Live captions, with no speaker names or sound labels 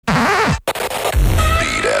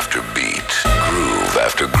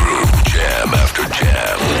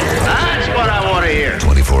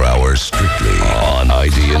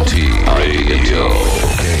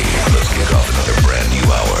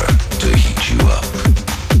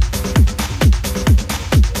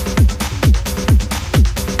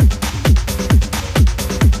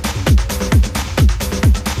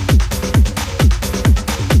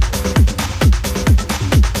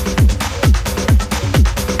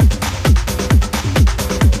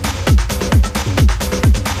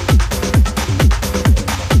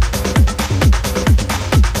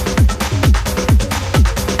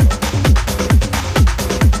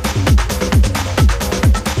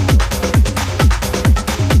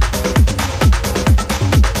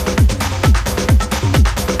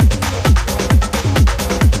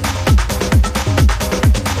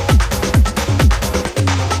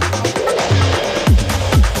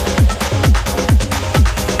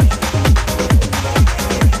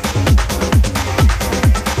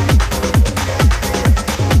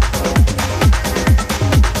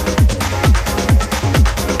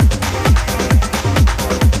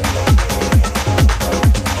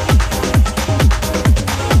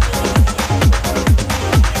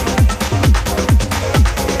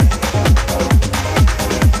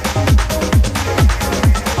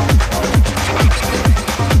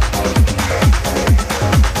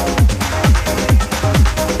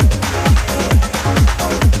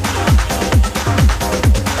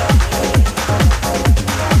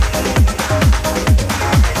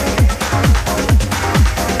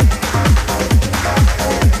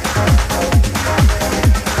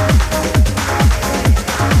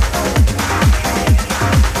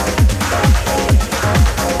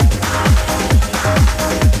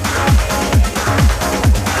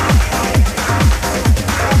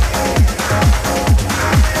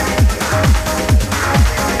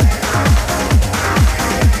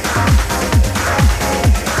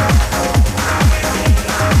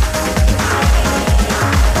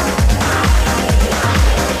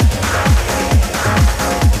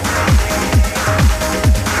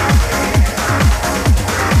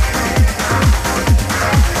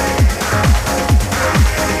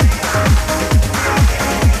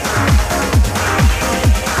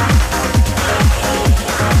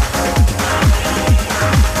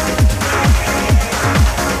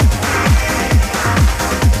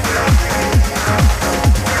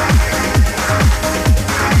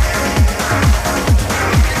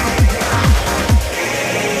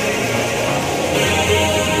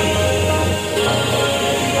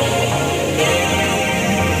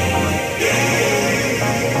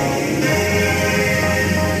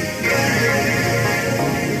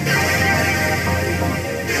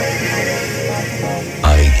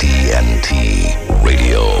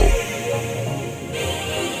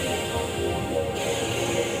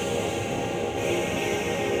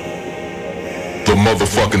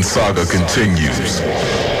motherfucking saga continues.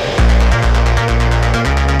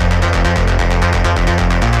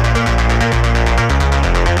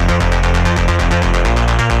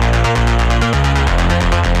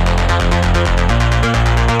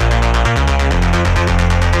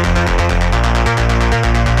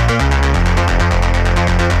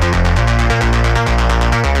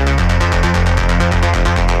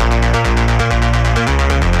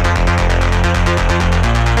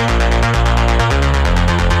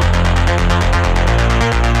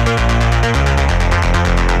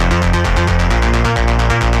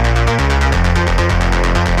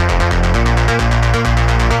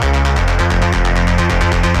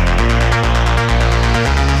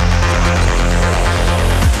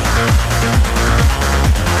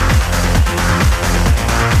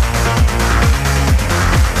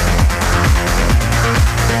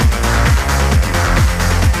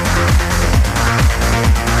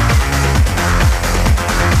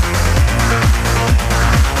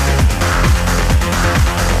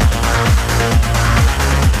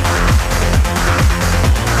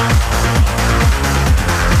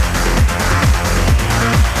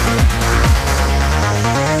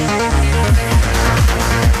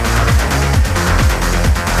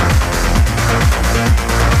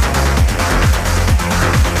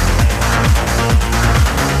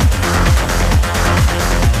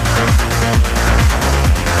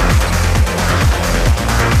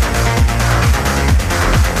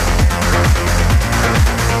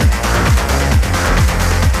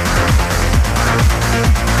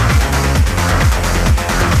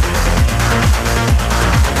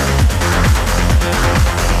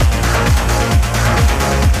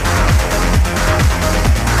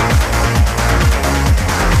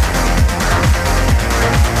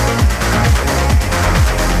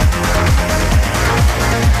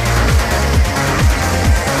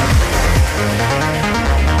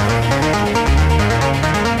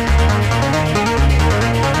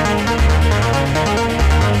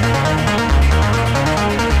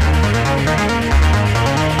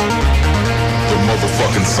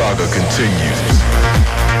 Saga continues.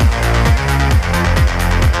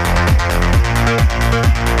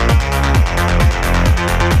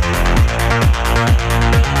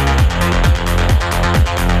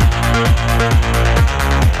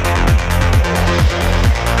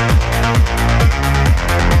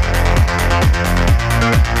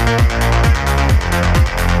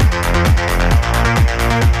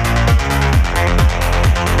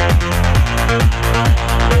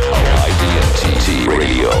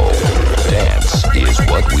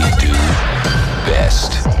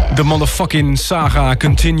 De motherfucking saga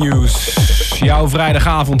continues. Jouw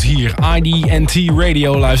vrijdagavond hier. IDT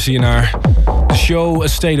Radio luister je naar. De show A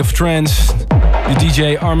State of Trance. De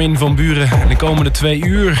DJ Armin van Buren. En de komende 2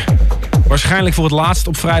 uur. Waarschijnlijk voor het laatst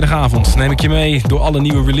op vrijdagavond. Neem ik je mee door alle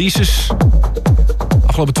nieuwe releases.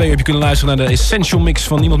 Afgelopen 2 uur heb je kunnen luisteren naar de Essential Mix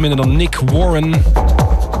van niemand minder dan Nick Warren.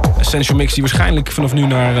 Essential Mix die waarschijnlijk vanaf nu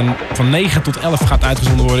van 9 tot 11 gaat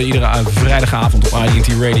uitgezonden worden. Iedere vrijdagavond op IDT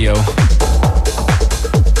Radio.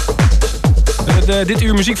 Dit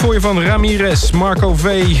uur muziek voor je van Ramirez, Marco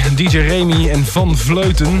V, DJ Remy en Van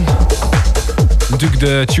Vleuten. Natuurlijk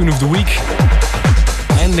de Tune of the Week.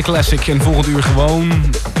 En de classic. En volgend uur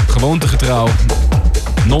gewoontegetrouw.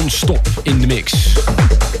 Non-stop in de mix.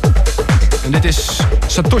 En dit is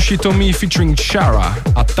Satoshi Tomiie featuring Chara,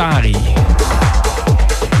 Atari.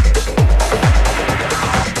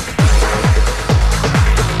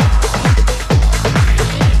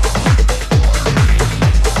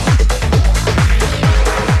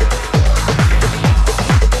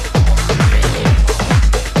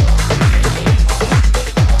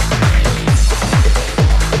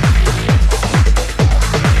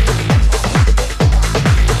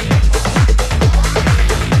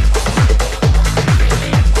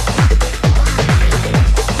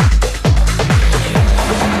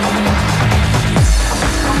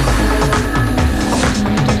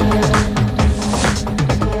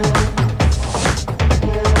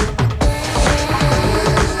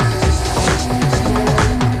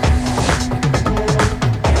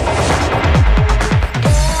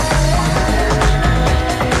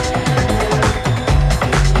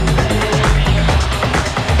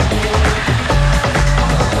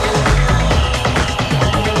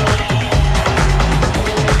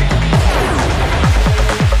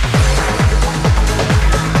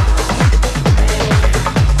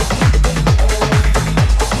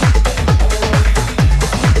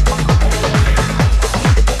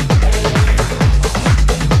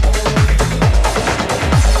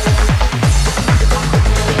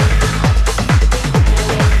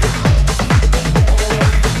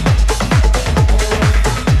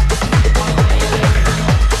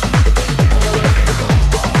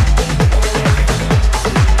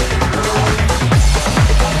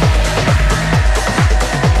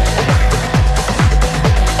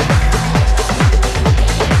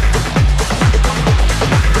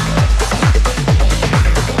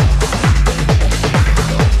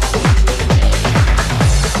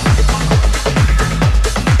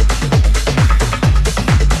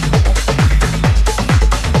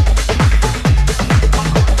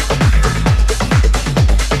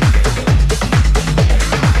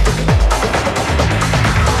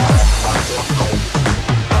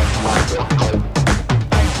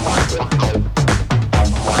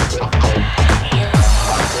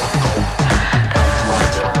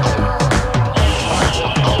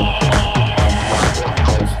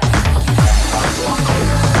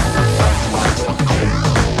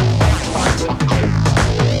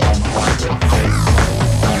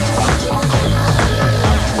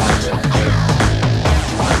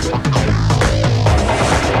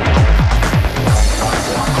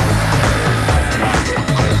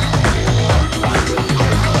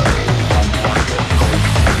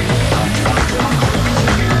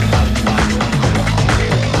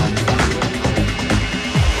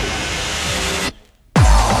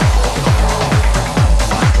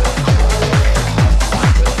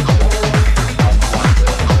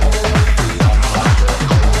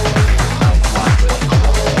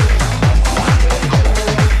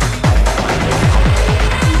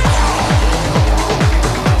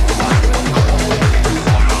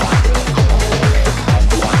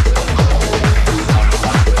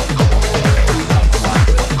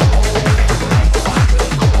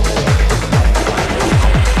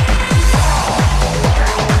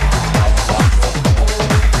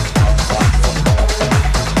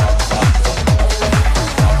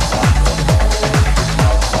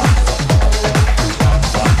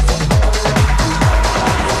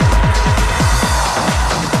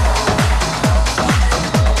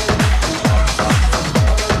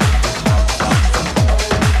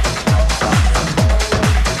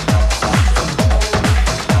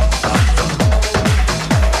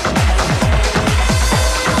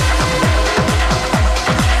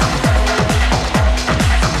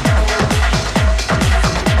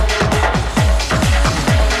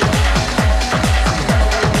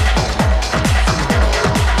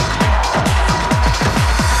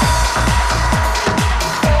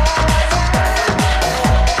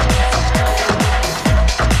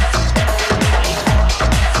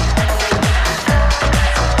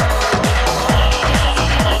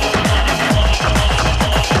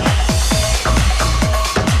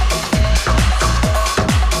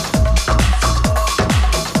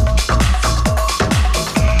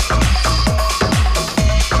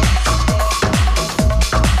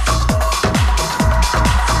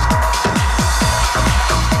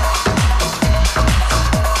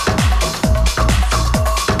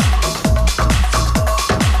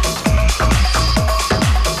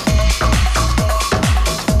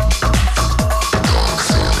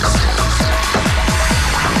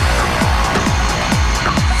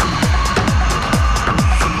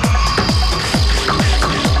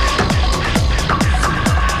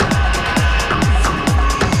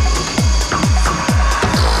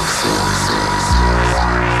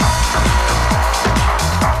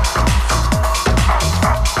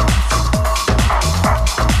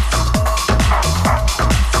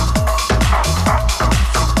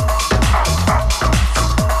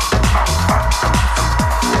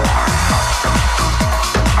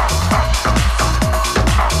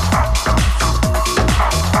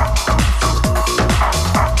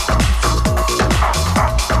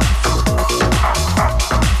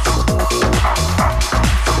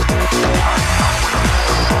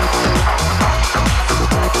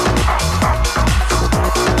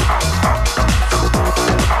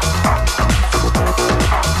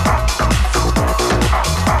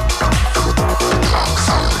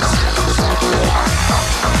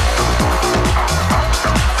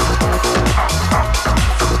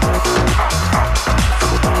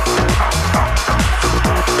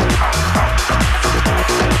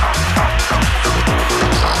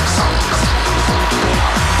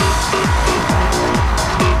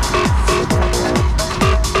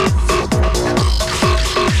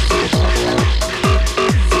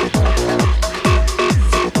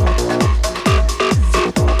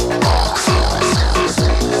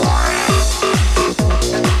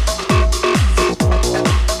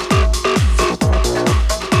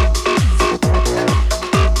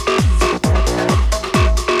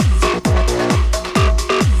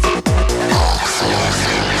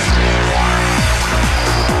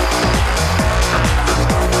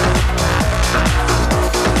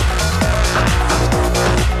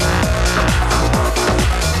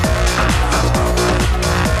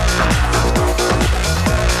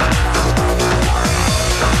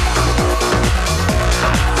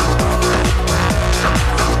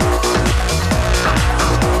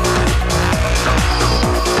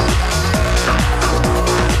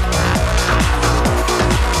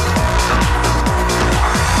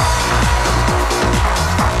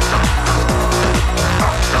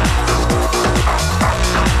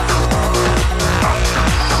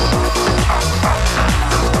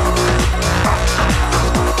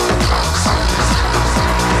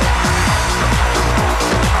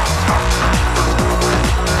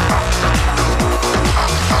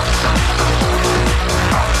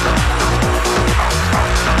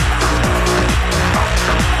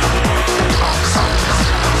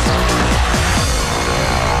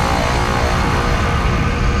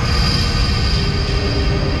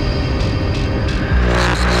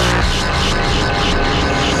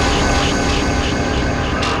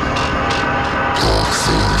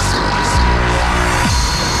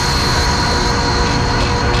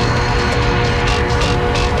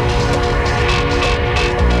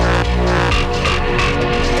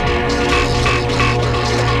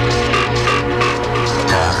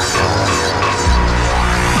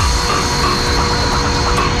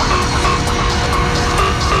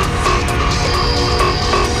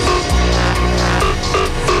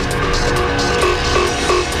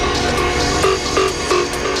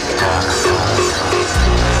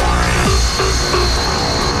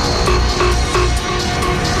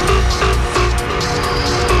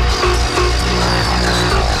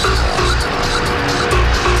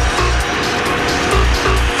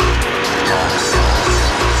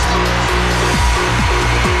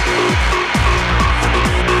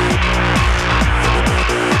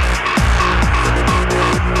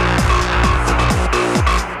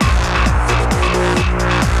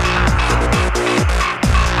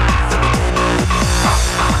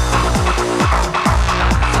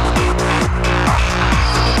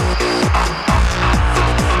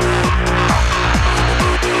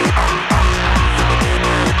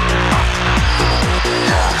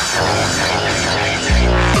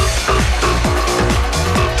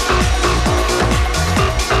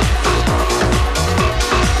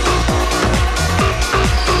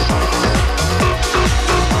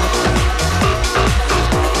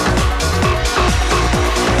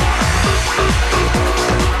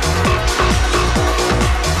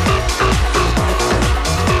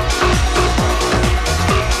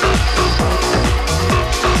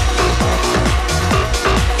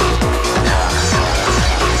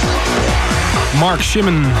 Mark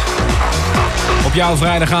Shimon. Op jouw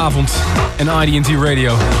vrijdagavond en IDT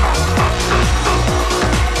Radio. We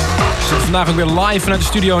zitten vandaag ook weer live vanuit de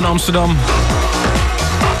studio in Amsterdam.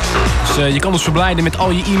 Dus je kan ons verblijden met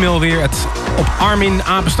al je e-mail weer op armin@id-t.com.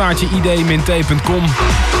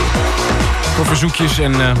 Voor verzoekjes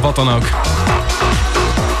en wat dan ook.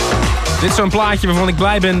 Dit is zo'n plaatje waarvan ik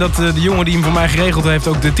blij ben dat de jongen die hem voor mij geregeld heeft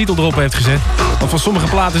ook de titel erop heeft gezet. Want van sommige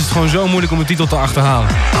platen is het gewoon zo moeilijk om de titel te achterhalen.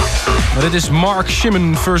 Maar dit is Mark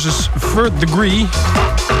Shimon versus Third Degree,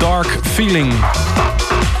 Dark Feeling.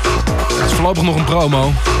 Het is voorlopig nog een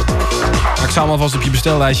promo. Maar ik zal hem alvast op je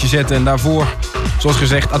bestellijstje zetten. En daarvoor, zoals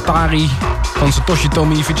gezegd, Atari van Satoshi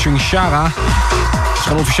Tomiie featuring Shara. Het is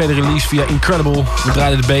gewoon een officiële release via Incredible. We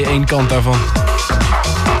draaiden de B1 kant daarvan.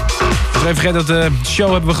 Dus even vergeten dat de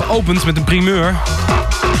show hebben we geopend met een primeur.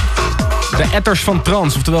 De etters van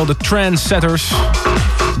trance, oftewel de trendsetters.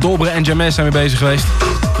 Dobre en James zijn we bezig geweest.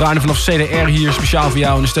 We draaien vanaf CDR hier speciaal voor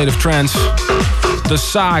jou in de State of Trance. De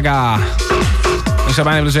Saga. Ik zou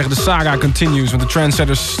bijna willen zeggen, de Saga continues. Want de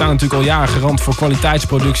trendsetters staan natuurlijk al jaren garant voor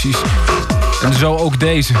kwaliteitsproducties. En zo ook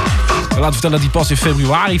deze. Ik laat vertellen dat die pas in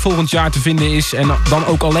februari volgend jaar te vinden is. En dan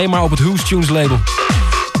ook alleen maar op het Who's Tunes label.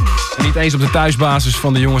 En niet eens op de thuisbasis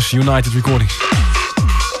van de jongens United Recordings.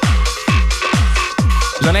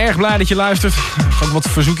 We zijn erg blij dat je luistert. Ik ga ook wat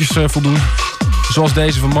verzoekjes voldoen. Zoals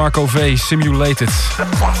deze van Marco V, Simulated.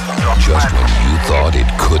 Just when you thought it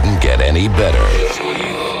couldn't get any better.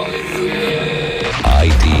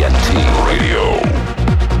 IDT Radio.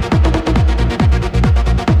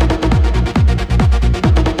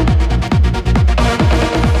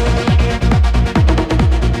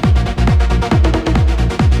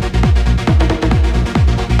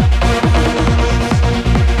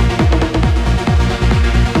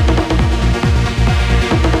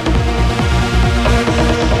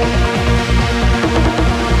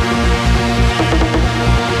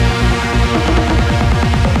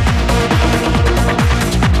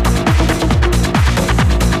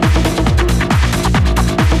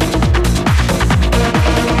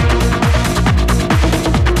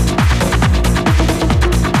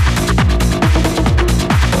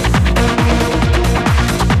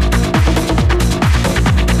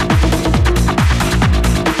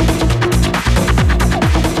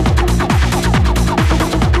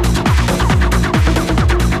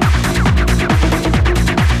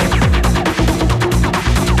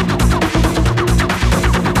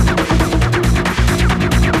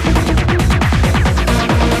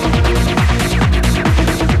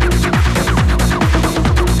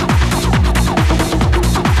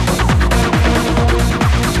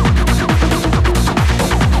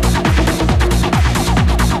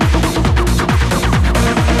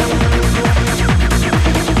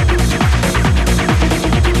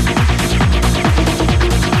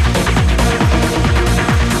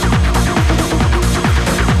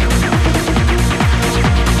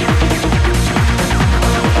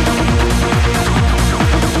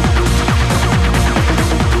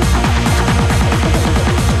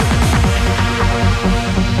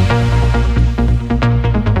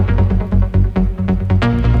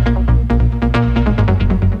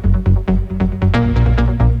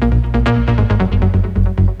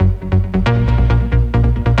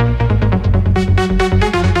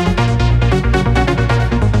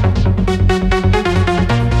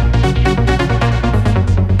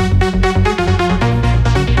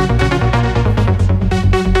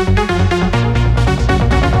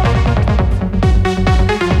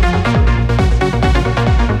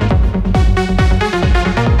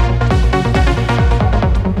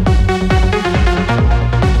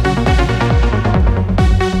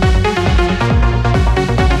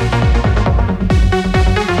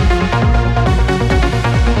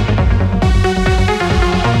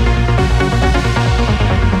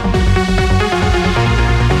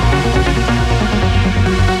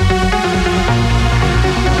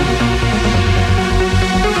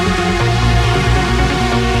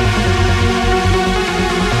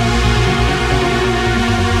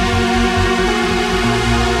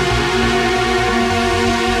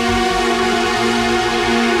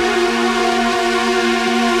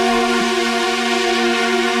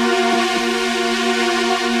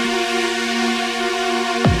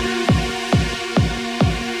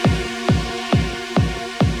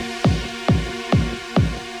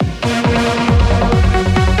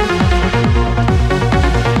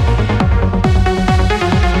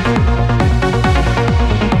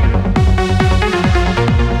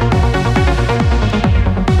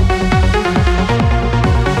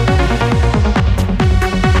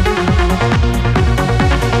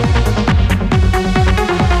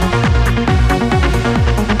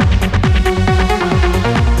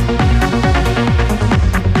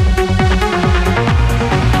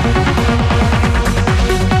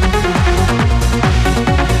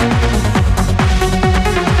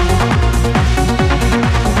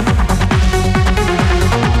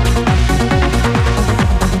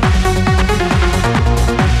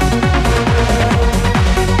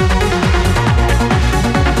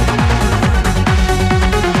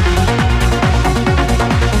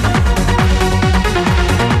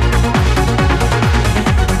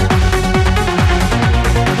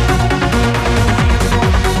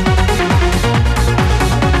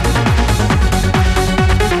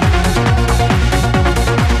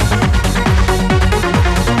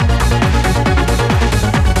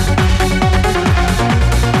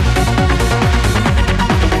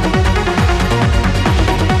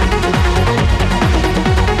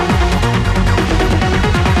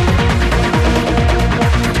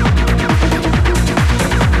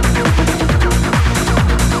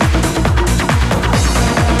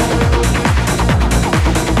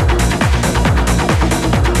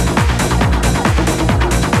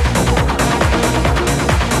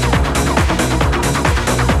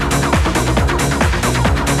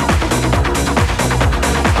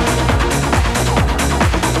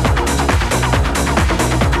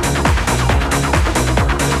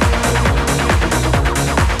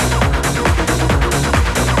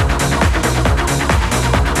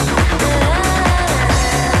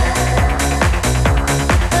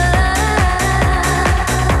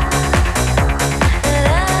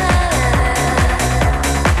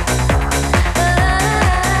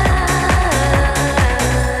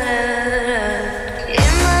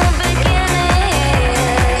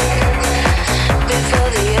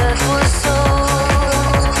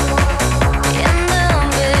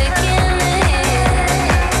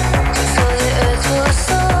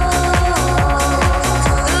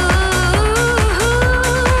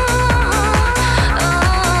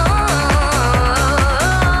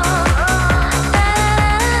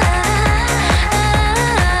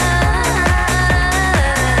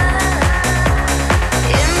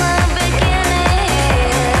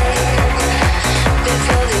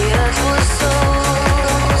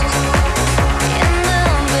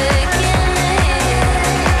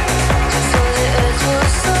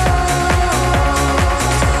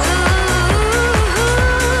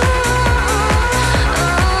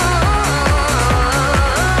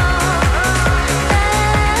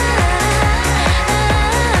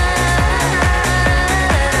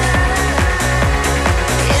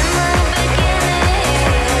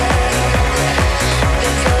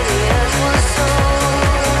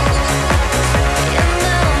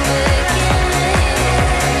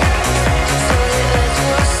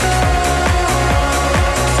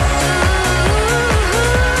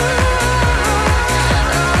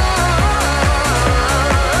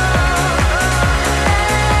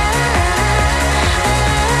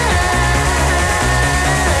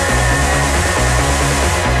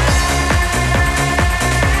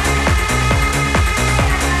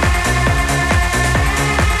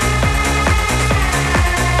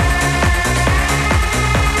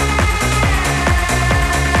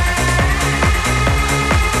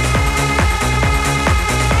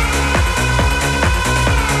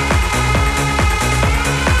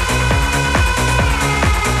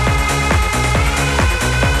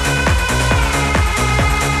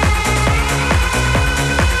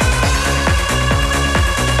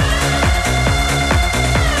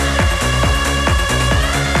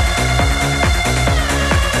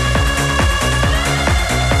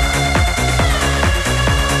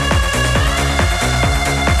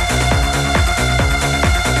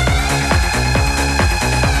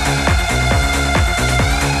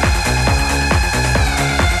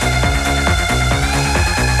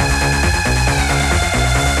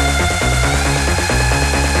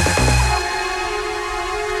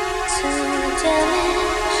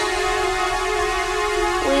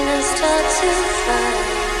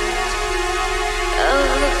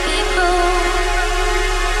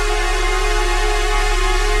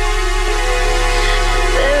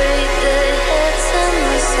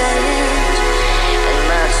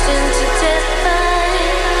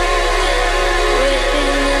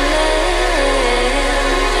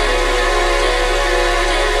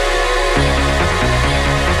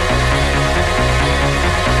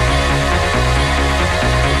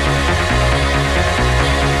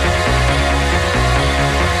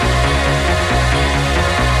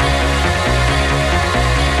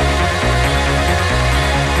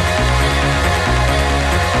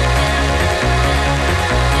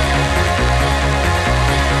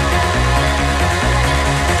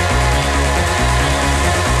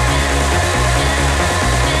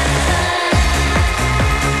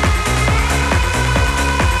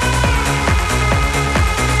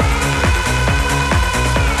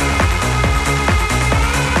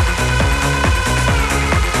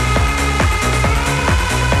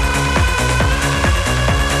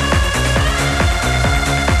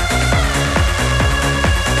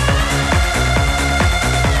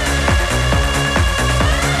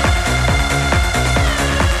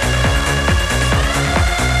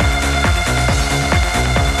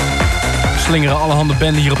 slingeren allerhande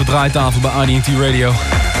banden hier op de draaitafel bij IDT Radio.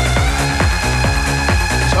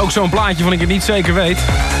 Het is ook zo'n plaatje van ik het niet zeker weet.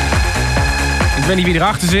 Ik weet niet wie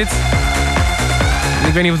erachter zit. En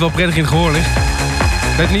ik weet niet of het wel prettig in het gehoor ligt.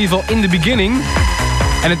 Het heet in ieder geval In The Beginning.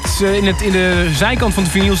 En in de zijkant van de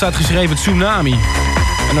vinyl staat geschreven Tsunami.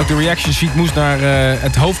 En ook de reaction sheet moest naar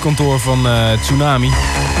het hoofdkantoor van Tsunami.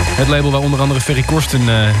 Het label waar onder andere Ferry Corsten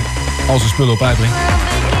al zijn spullen op uitbrengt.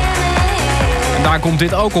 En daar komt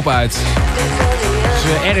dit ook op uit. Het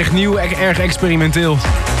is erg nieuw, erg experimenteel.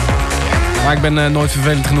 Maar ik ben nooit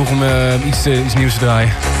vervelend genoeg om iets nieuws te draaien.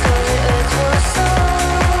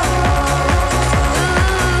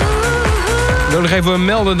 Ik wil nog even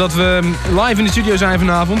melden dat we live in de studio zijn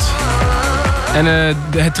vanavond. En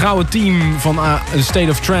het trouwe team van State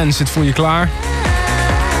of Trance zit voor je klaar.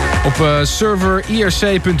 Op server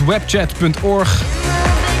irc.webchat.org.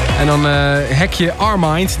 En dan hekje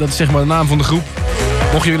Armind, dat is zeg maar de naam van de groep.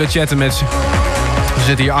 Mocht je willen chatten met ze. We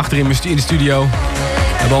zitten hier achter in de studio. We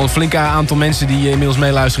hebben al een flink aantal mensen die inmiddels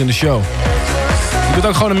meeluisteren in de show. Je kunt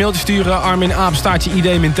ook gewoon een mailtje sturen,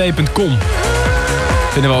 armin@id-t.com.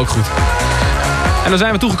 Vinden we ook goed. En dan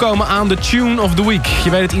zijn we toegekomen aan de Tune of the Week. Je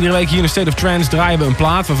weet het, iedere week hier in de State of Trance draaien we een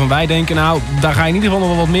plaat waarvan wij denken, nou, daar ga je in ieder geval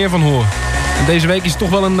nog wel wat meer van horen. En deze week is het toch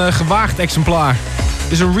wel een gewaagd exemplaar.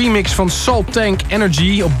 Het is een remix van Salt Tank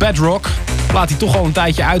Energy op Bedrock. Plaat die toch al een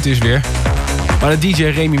tijdje uit is weer. Maar de DJ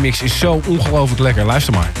Remy mix is zo ongelooflijk lekker.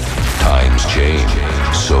 Luister maar. Times change,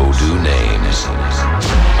 so do names.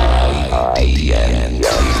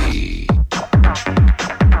 IDT.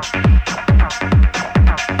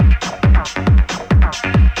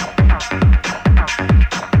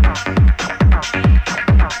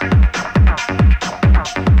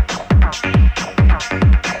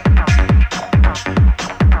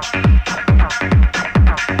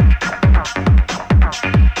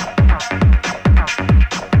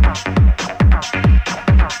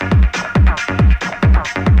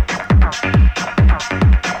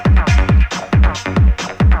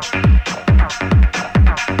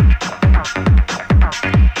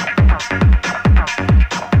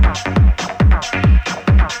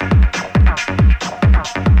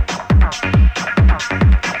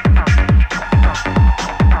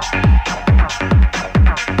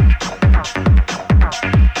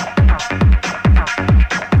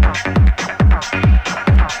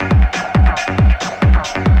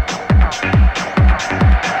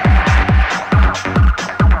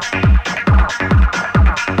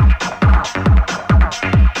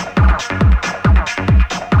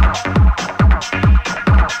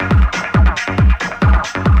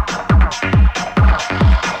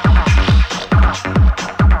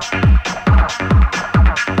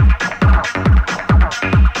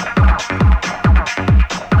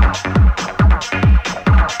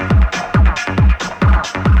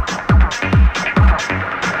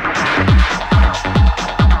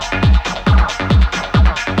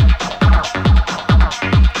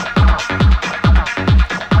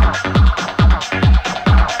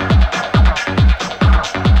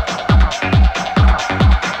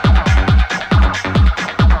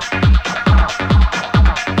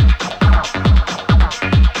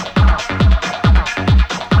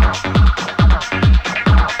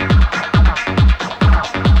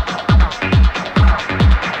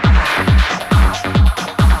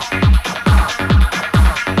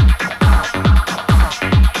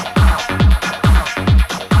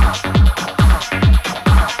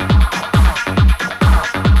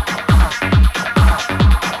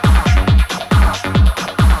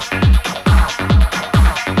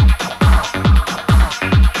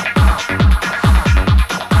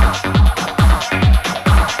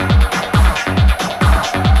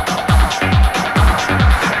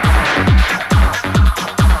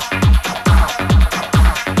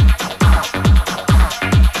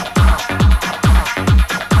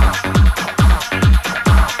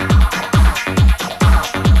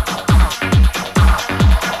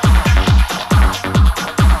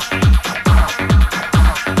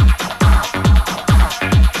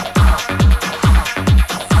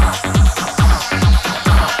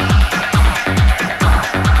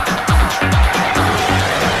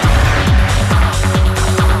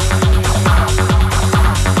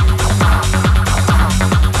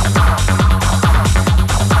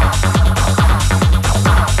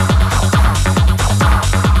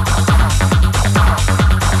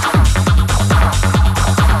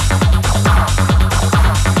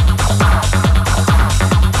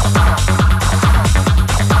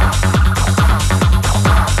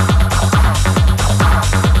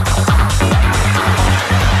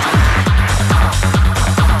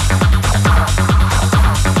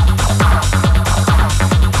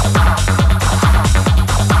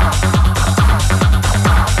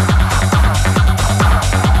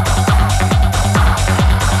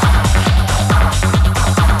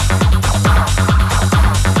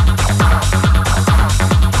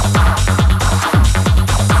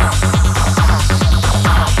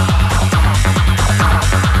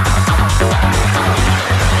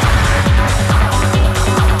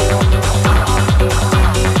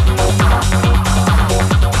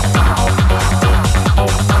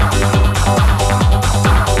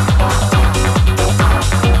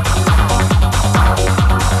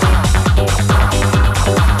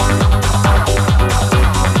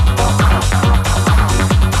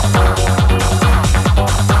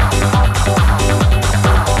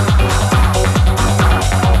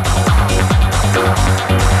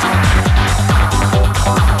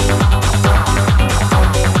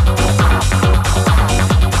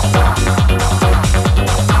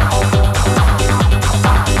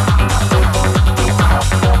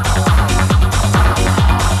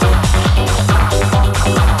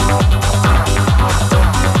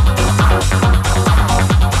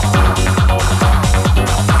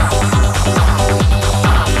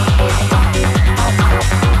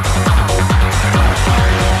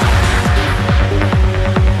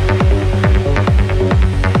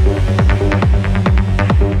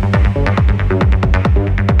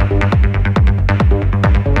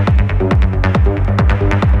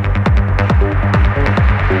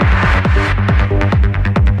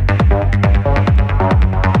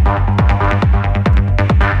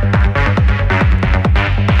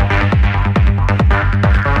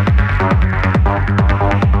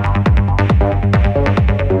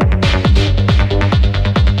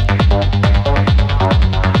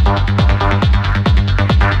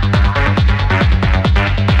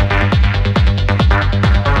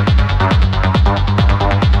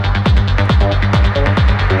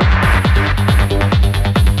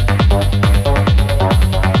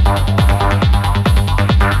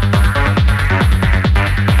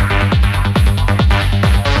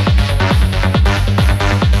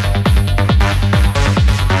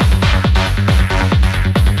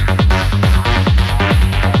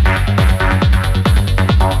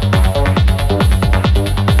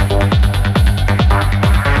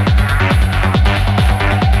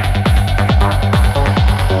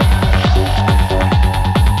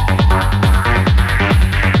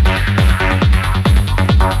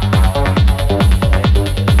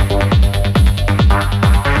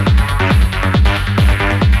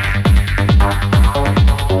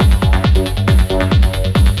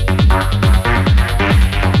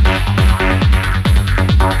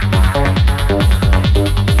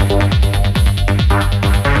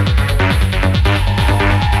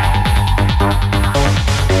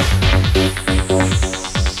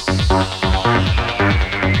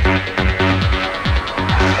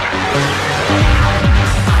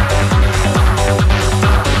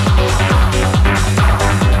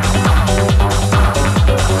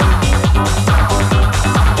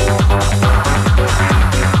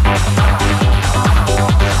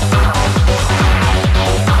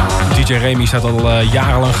 DJ Remy staat al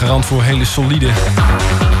jarenlang garant voor hele solide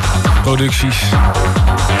producties.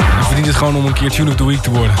 Je verdient het gewoon om een keer Tune of the Week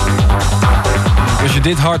te worden. Als je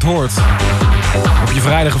dit hard hoort, op je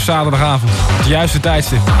vrijdag of zaterdagavond, op het juiste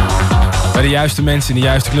tijdstip, bij de juiste mensen in de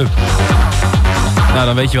juiste club, nou,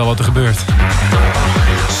 dan weet je wel wat er gebeurt.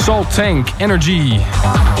 Salt Tank Energy.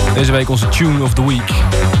 Deze week onze Tune of the Week.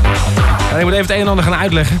 En ik moet even het een en ander gaan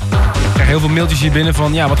uitleggen. Ik krijg heel veel mailtjes hier binnen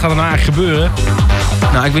van, ja, wat gaat er nou eigenlijk gebeuren?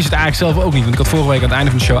 Nou, ik wist het eigenlijk zelf ook niet, want ik had vorige week aan het einde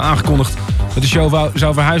van de show aangekondigd dat de show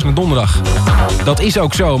zou verhuizen naar donderdag. Dat is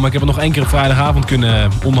ook zo, maar ik heb het nog 1 keer op vrijdagavond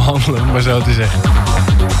kunnen onderhandelen, om maar zo te zeggen.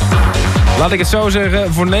 Laat ik het zo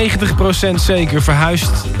zeggen, voor 90% zeker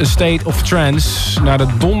verhuist A State of Trance naar de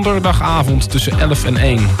donderdagavond tussen 11 en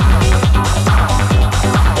 1.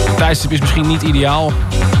 Het tijdstip is misschien niet ideaal.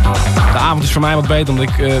 De avond is voor mij wat beter omdat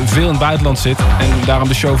ik veel in het buitenland zit en daarom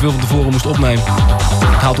de show veel van tevoren moest opnemen.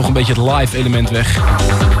 Het haalt toch een beetje het live element weg.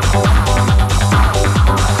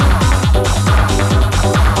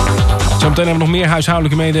 Zometeen hebben we nog meer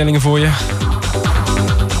huishoudelijke mededelingen voor je.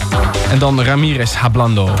 En dan Ramirez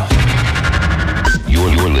Hablando.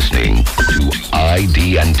 You're listening to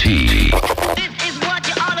ID&T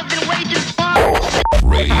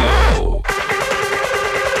Radio.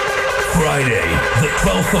 Friday, the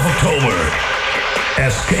 12th of October.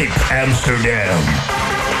 Escape Amsterdam.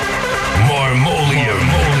 Marmolium.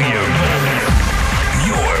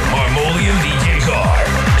 Your Marmolium DJs are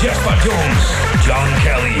Jespa Jones, John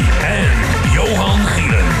Kelly, and Johan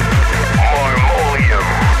Gielen. Marmolium.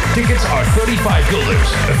 Tickets are 35 guilders,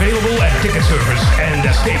 available at ticket service and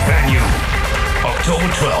escape venue. October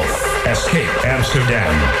 12th, Escape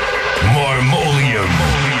Amsterdam. Marmolium.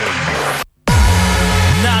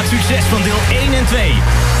 Na het succes van deel 1 en 2,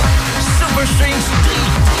 Super Strings 3.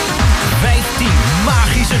 15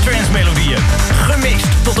 magische trance-melodieën, gemixt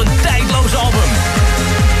tot een tijdloos album.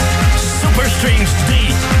 Super Strings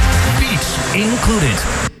 3, beats included.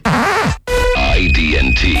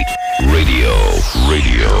 ID&T Radio.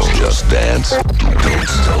 Just dance.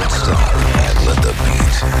 Don't stop. And let the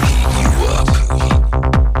beat heat you up.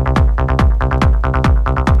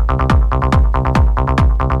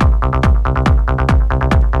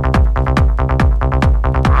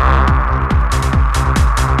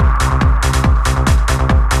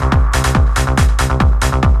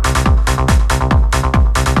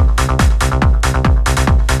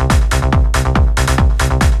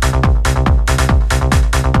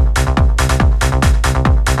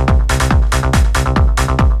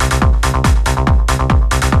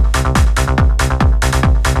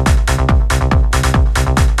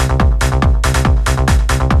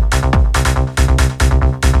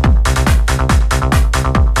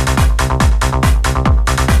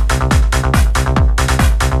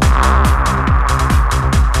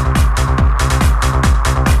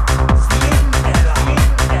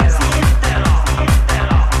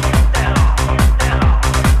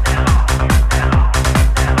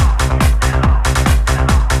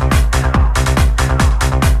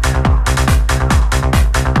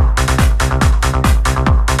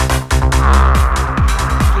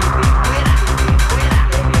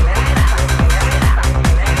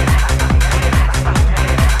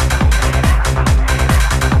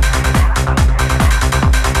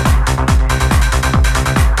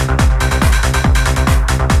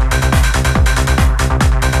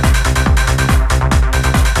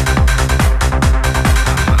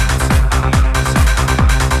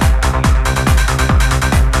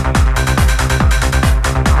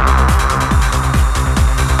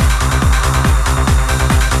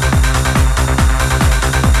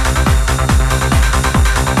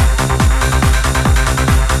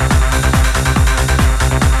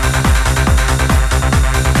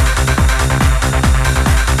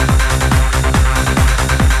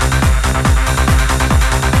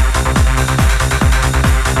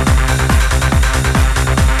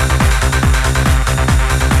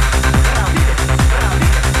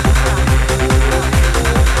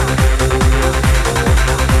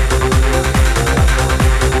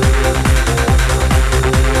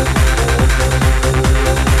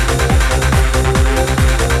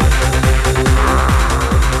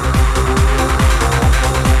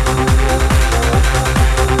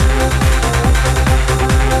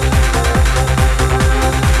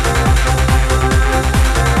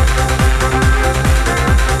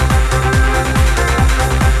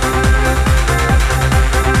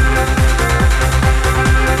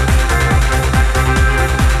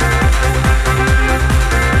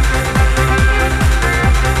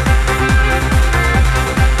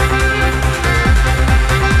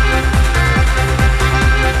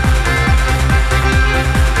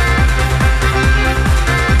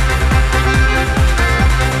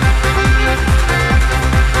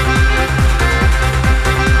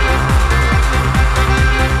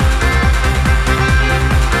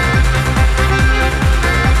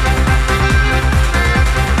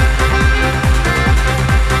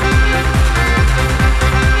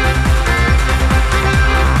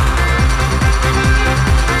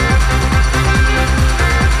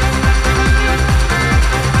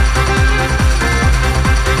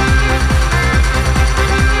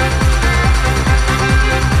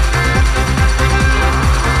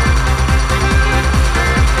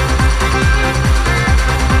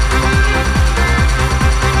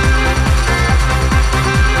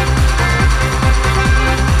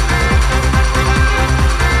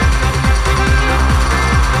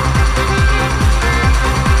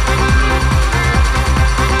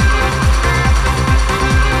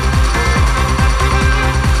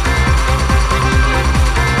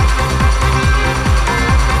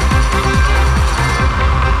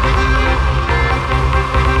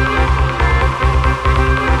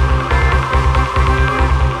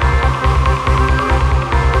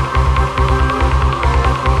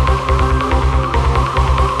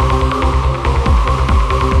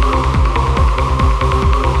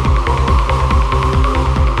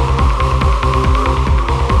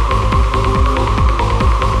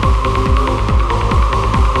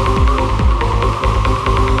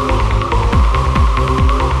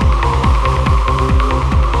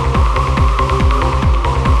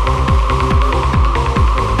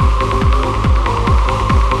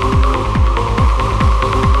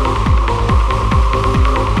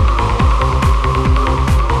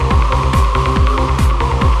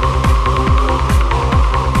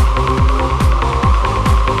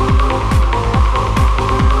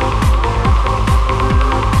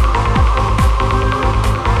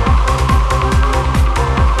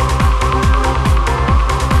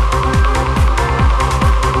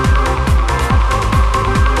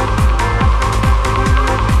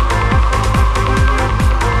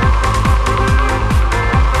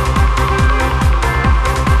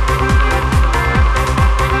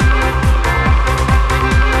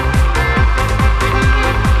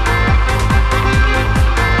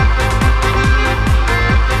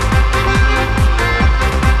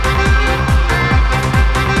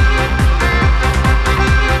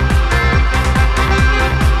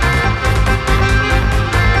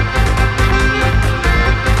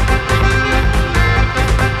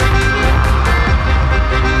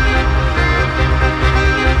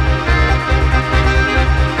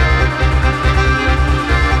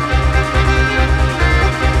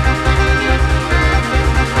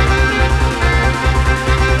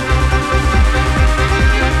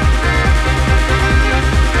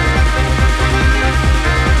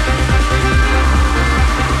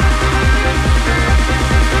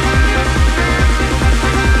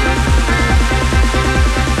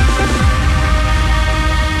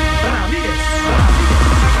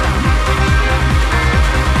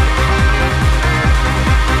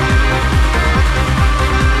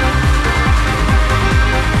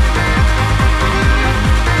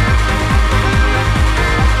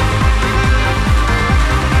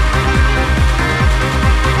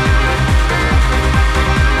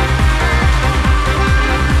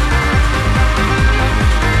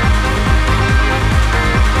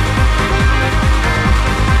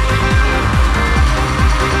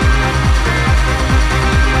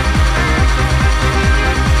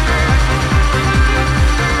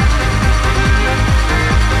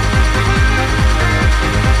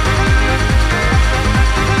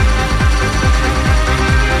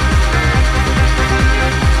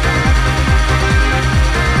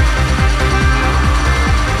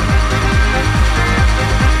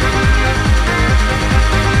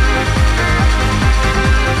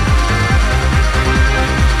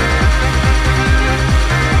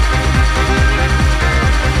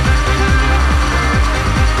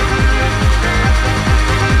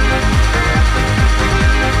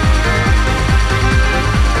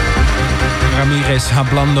 Ramírez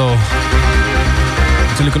Hablando.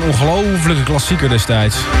 Natuurlijk een ongelofelijke klassieker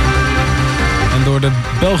destijds. En door de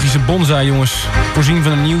Belgische Bonsai jongens voorzien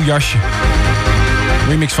van een nieuw jasje.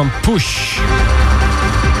 Remix van Push.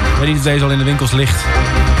 Ik weet niet of deze al in de winkels ligt.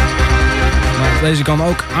 Maar deze kan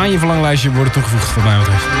ook aan je verlanglijstje worden toegevoegd, wat mij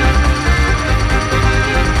betreft.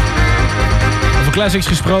 Over classics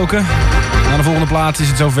gesproken. Na de volgende plaat is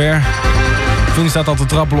het zover. Vin staat al te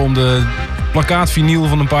trappelen om de plakkaatvinyl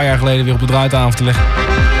van een paar jaar geleden weer op de draaitafel te leggen.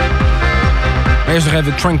 Maar eerst nog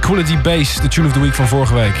even Tranquility Base, de tune of the week van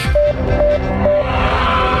vorige week.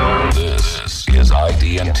 This is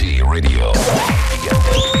IDNT Radio.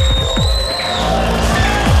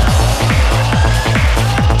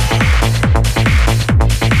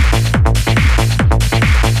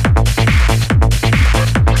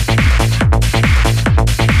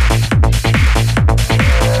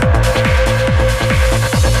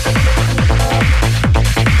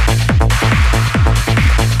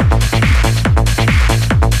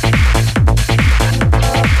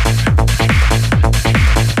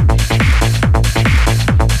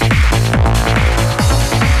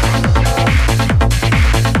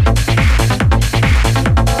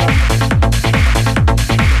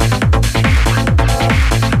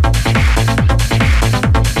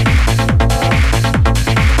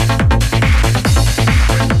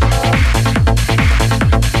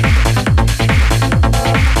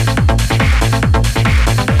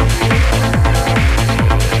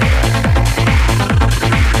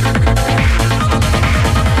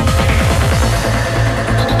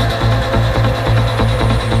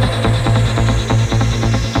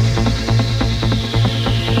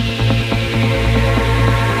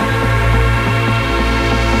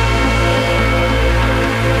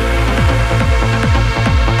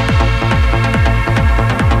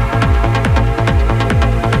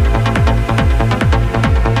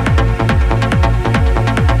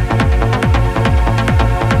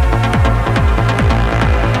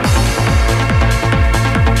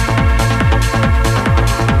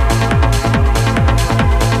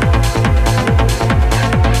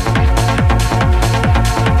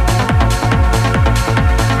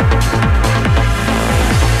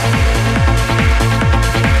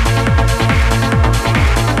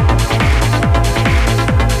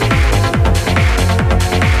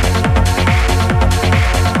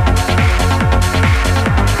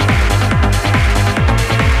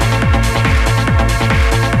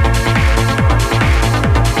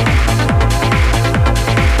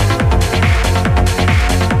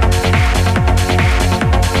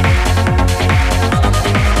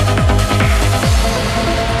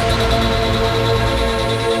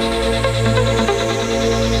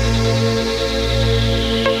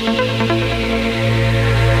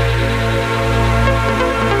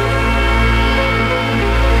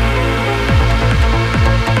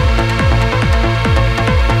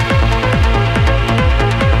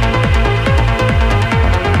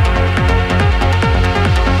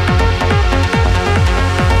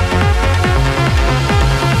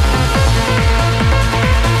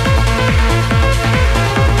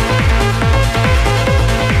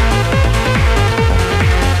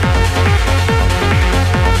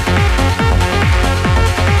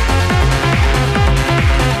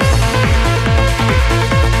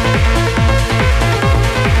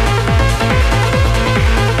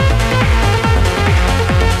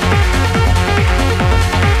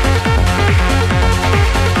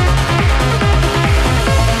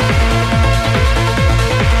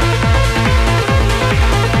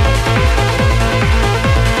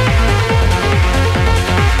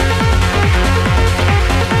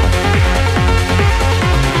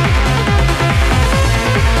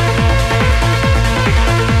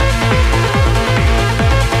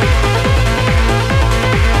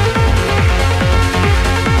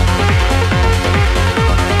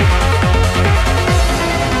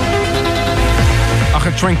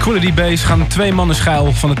 Tranquility Base gaan 2 mannen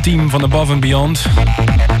schuil van het team van Above and Beyond.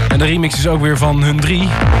 En de remix is ook weer van hun 3.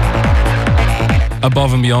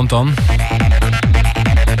 Above and Beyond dan.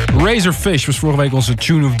 Razorfish was vorige week onze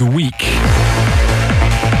Tune of the Week.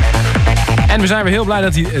 En we zijn weer heel blij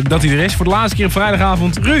dat hij er is. Voor de laatste keer op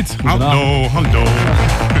vrijdagavond. Ruud. Hallo.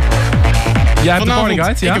 Jij hebt de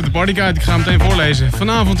partyguide, ja? Ik heb de partyguide, ik ga hem meteen voorlezen.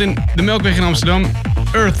 Vanavond in de Melkweg in Amsterdam.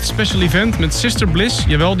 Earth Special Event met Sister Bliss,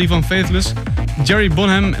 jawel, die van Faithless. Jerry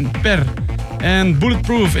Bonham en Per. En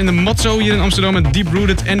Bulletproof in de Matzo hier in Amsterdam met Deep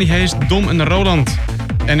Rooted, Andy Hayes, Dom en Roland.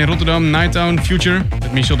 En in Rotterdam Nighttown Future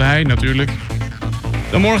met Michel de Heij natuurlijk.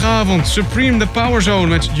 Dan morgenavond Supreme The Power Zone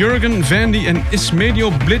met Jurgen, Vandy en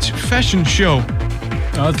Ismedio Blitz Fashion Show.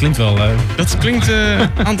 Oh, dat klinkt wel... Dat klinkt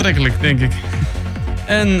aantrekkelijk, denk ik.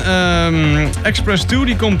 En Express 2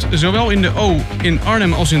 die komt zowel in de O in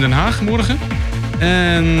Arnhem als in Den Haag morgen.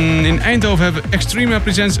 En in Eindhoven hebben we Extrema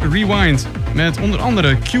Presents Rewind. Met onder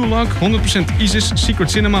andere Q-Log, 100% Isis,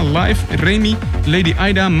 Secret Cinema, Live, Remy, Lady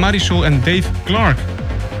Ida, Marisol en Dave Clark.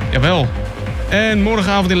 Jawel. En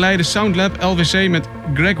morgenavond in Leiden Soundlab LWC met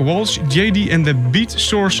Greg Walsh, JD en de Beat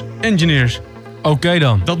Source Engineers. Oké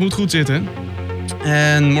dan. Dat moet goed zitten.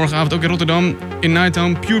 En morgenavond ook in Rotterdam in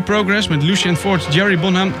Nighthome Pure Progress met Lucien Ford, Jerry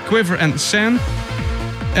Bonham, Quiver en San.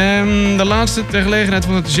 En de laatste ter gelegenheid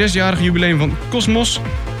van het 6-jarige jubileum van Cosmos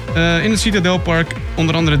in het Citadel Park.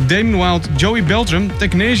 Onder andere Damon Wild, Joey Beltram,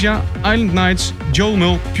 Technesia, Island Nights, Joel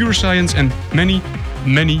Mull, Pure Science en many,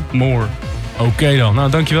 many more. Oké dan. Nou,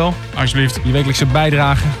 dankjewel. Alsjeblieft. Je wekelijkse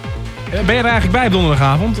bijdrage. Ben je er eigenlijk bij op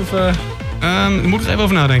donderdagavond? Of, Daar moet ik er even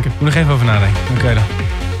over nadenken. Moet er even over nadenken. Oké dan.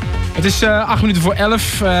 Het is 8 minuten voor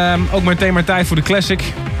 11. Ook meteen maar tijd voor de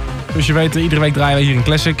Classic. Zoals je weet, iedere week draaien we hier een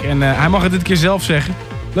Classic. En hij mag het dit keer zelf zeggen.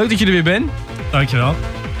 Leuk dat je er weer bent. Dankjewel.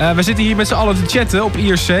 We zitten hier met z'n allen te chatten op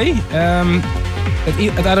IRC.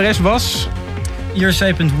 Het adres was...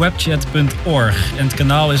 irc.webchat.org en het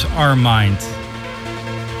kanaal is Rmind.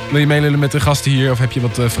 Wil je meelullen met de gasten hier of heb je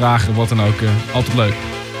wat vragen of wat dan ook? Altijd leuk.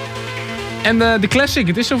 En de Classic,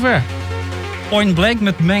 het is zover. Point Blank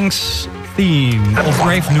met Manx Theme of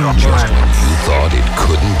Brave New World. Just when you thought it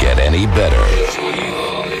couldn't get any better.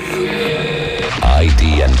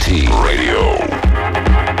 IDNT Radio.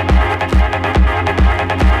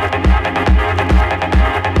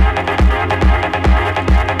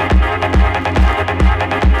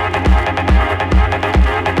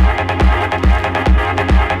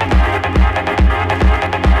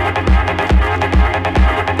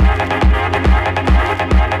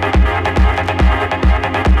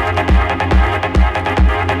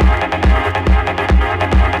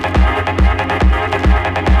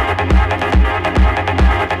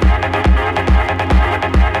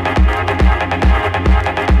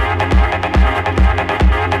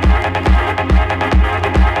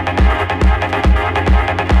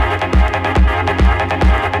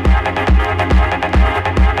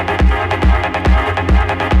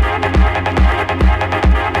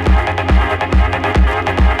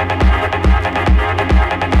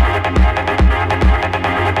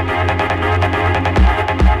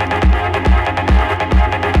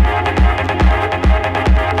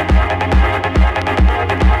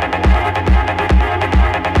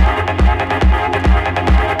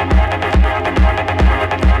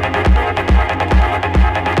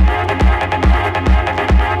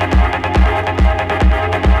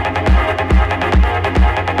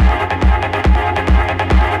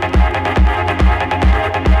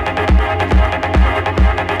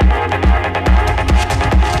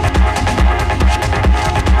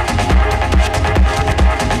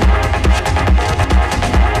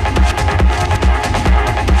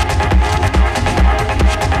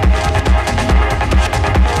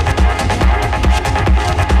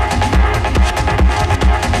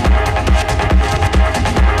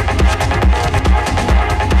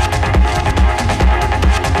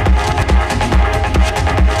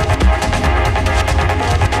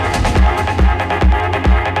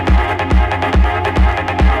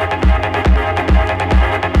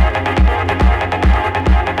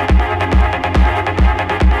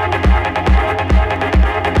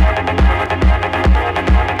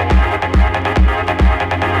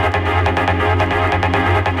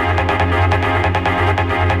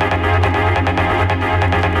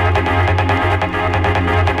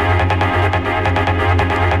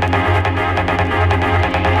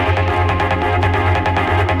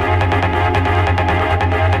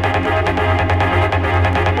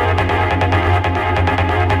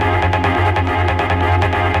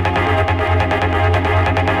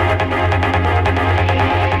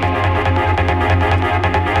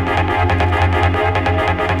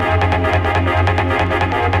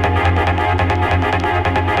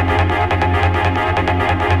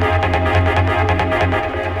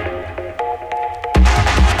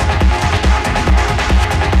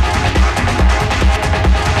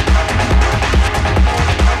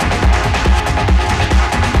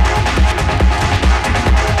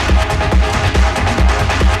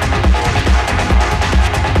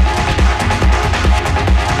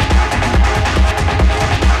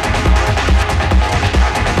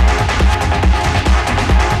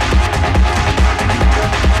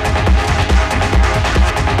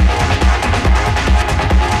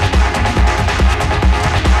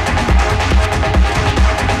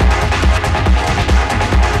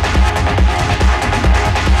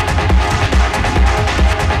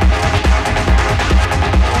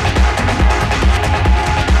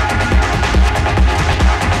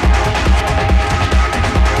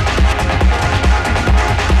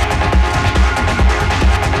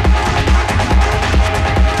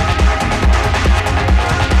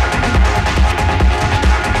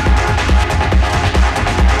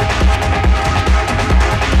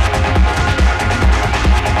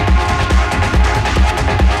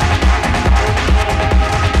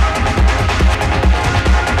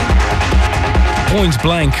 Point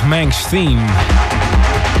Blank Manx Theme.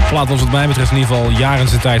 Plaat was wat mij betreft in ieder geval jaren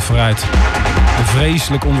zijn tijd vooruit.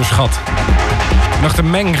 Vreselijk onderschat. En achter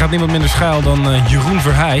Meng gaat niemand minder schuil dan Jeroen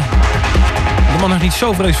Verheij. De man heeft niet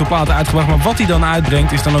zo vreselijk veel platen uitgebracht, maar wat hij dan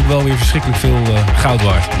uitbrengt is dan ook wel weer verschrikkelijk veel goud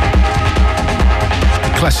waard.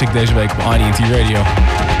 Classic deze week op IDT Radio.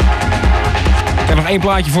 Ik heb nog 1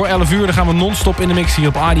 plaatje voor 11 uur, dan gaan we non-stop in de mix hier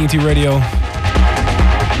op IDT Radio.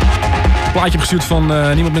 Een plaatje gestuurd van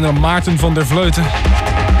niemand minder dan Maarten van der Vleuten.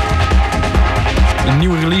 Een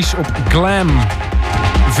nieuwe release op Glam.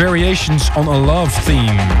 Variations on a Love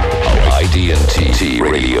Theme. IDT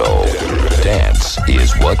Radio. Dance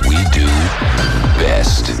is what we do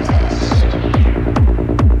best.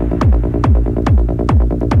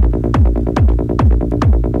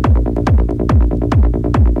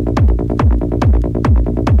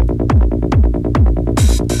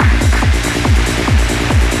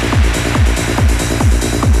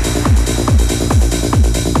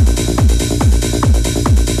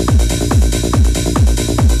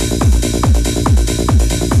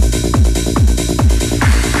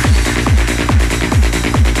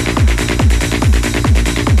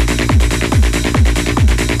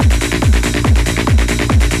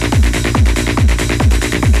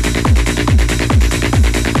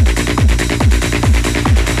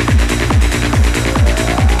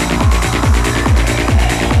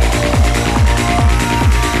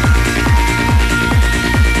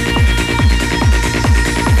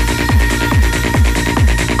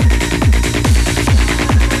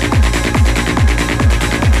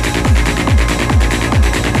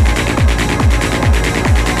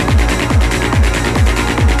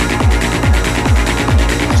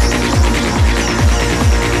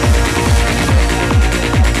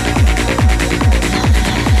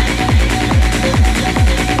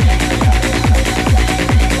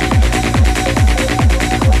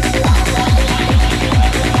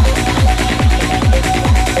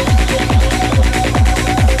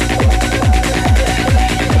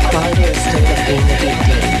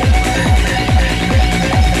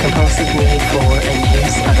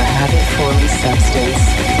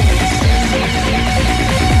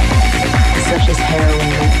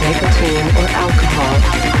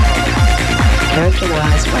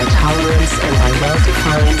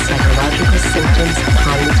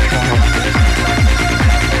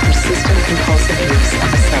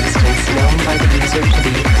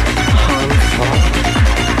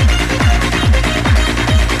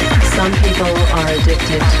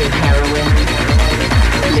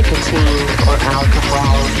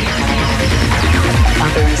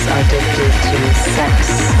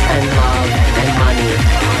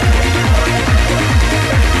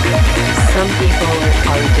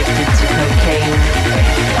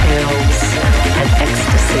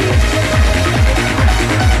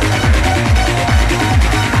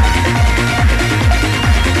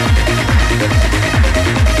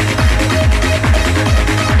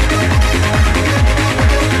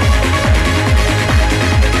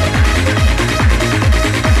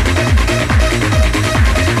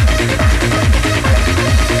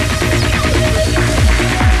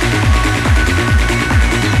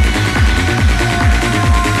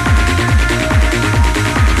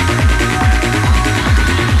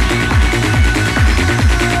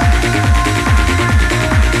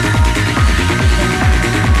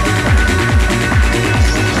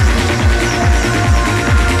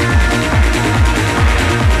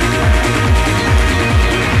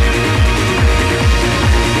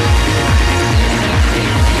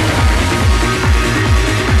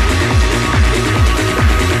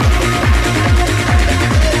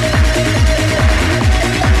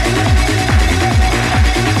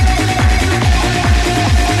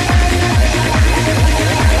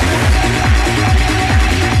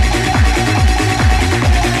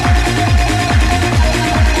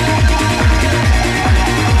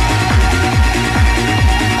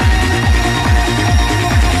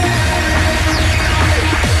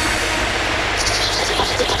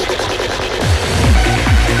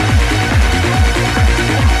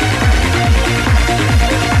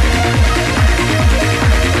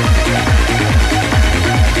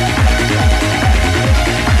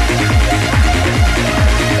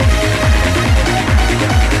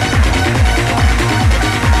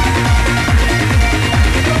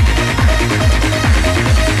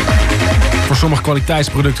 Sommige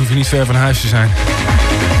kwaliteitsproducten hoef je niet ver van huis te zijn.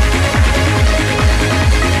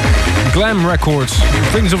 Glam Records.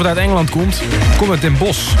 Ik weet niet of het uit Engeland komt. Het komt uit Den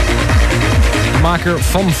Bosch. Maker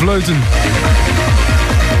Van Vleuten.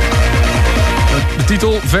 De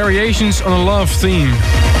titel Variations on a Love Theme.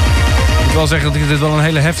 Ik moet wel zeggen dat ik dit wel een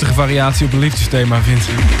hele heftige variatie op een liefdesthema vind.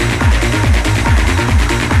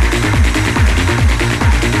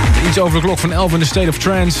 Iets over de klok van 11 in de State of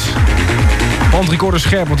Trance. Bandrecorder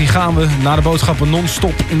scherp, want die gaan we na de boodschappen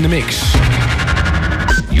non-stop in de mix.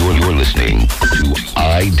 You're listening to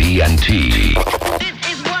ID&T. This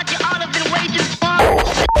is what you all have been waiting for.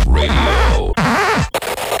 Radio.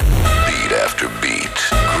 Beat after beat,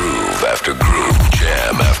 groove after groove,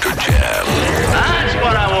 jam after jam. That's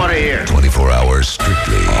what I want to hear. 24 hours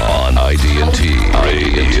strictly on ID&T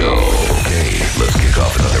Radio. Okay, let's kick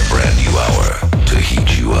off another brand new hour to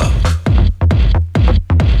heat you up.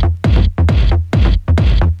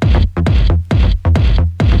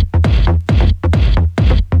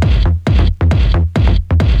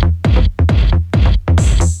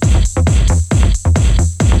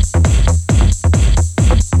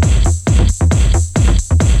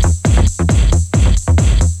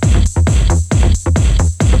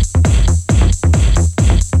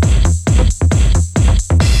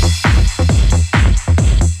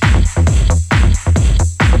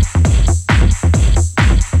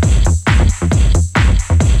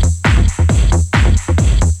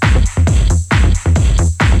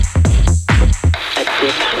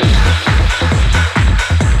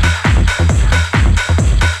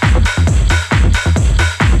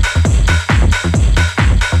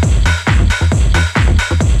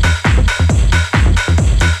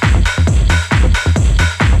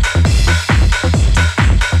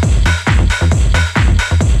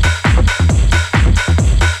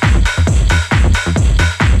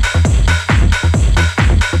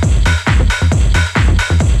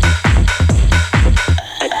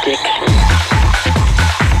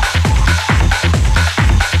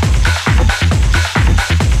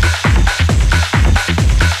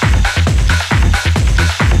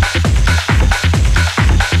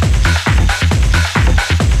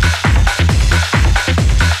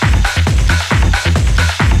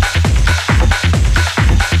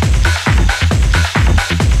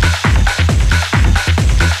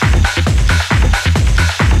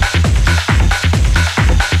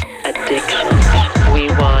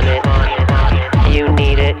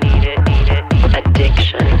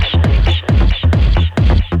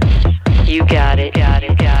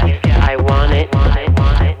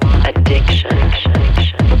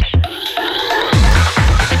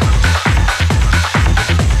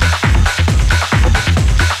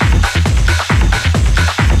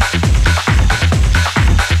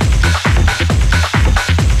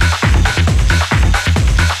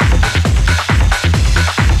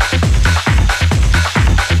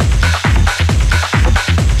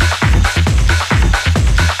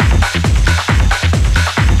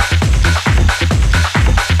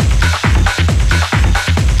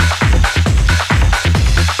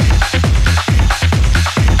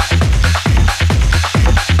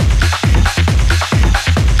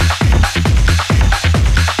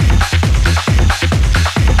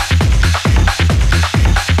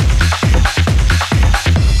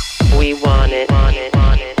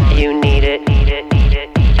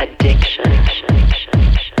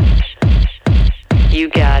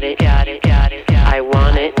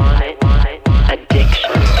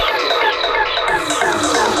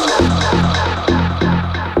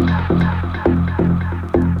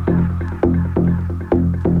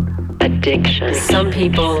 Some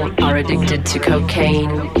people are addicted to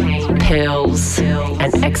cocaine, pills,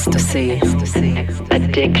 and ecstasy.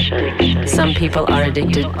 Addiction. Some people are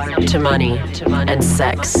addicted to money and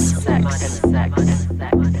sex.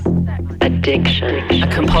 Addiction. A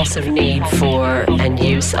compulsive need for and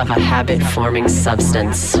use of a habit-forming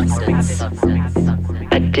substance.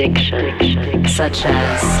 Addiction. Such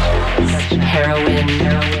as heroin,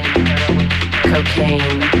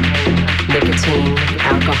 cocaine, nicotine,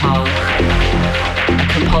 alcohol. A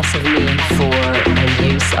compulsive need for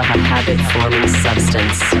and use of a habit-forming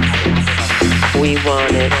substance. We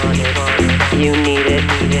want it. You need it.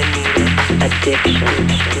 Addiction.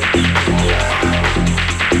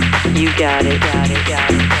 You got it.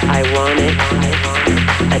 I want it.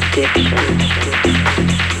 Addiction.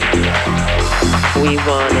 We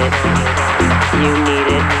want it. You need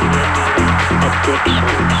it. Addiction.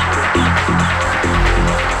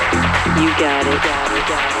 You got it.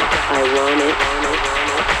 I want it.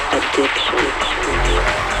 Addiction.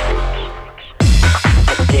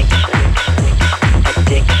 Addiction.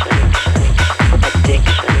 Addiction. Addiction.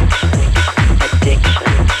 Addiction.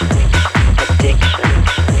 Addiction. Addiction.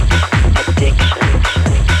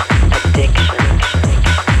 Addiction.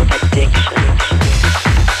 Addiction.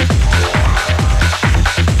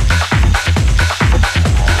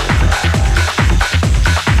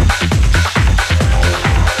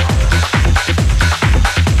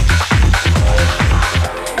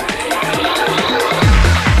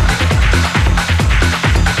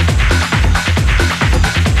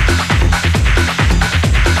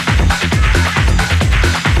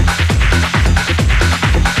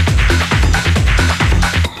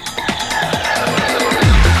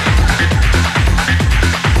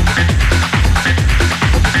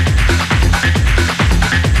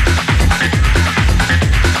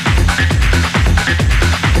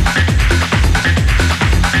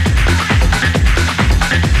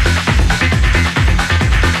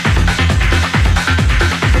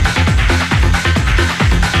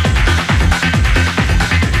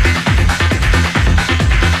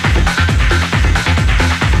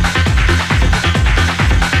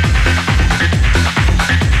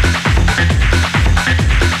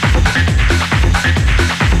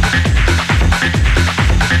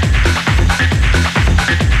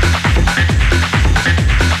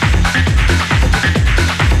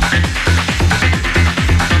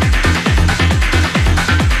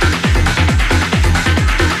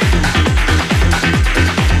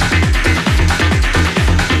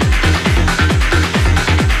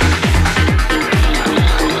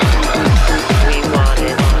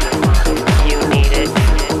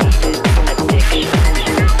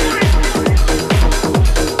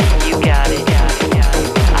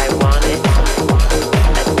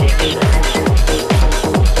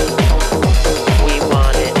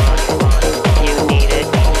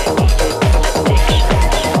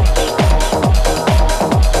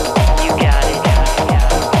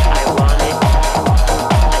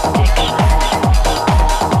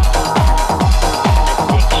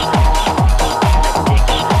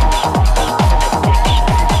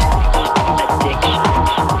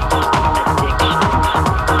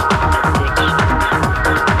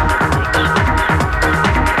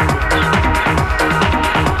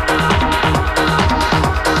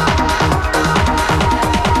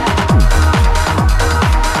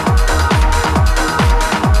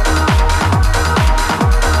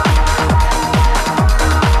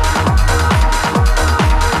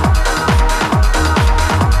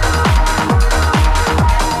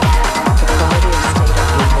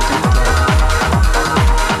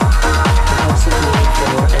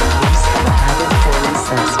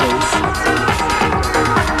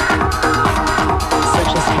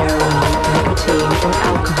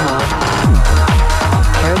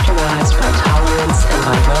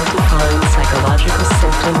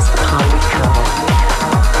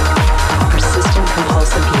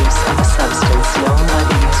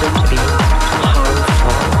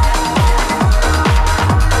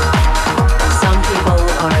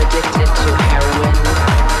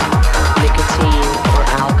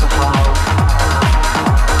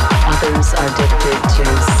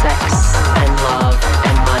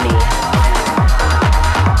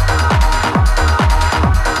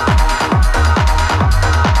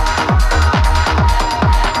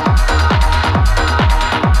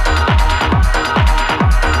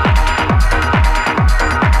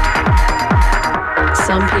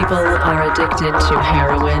 Some people are addicted to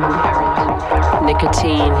heroin,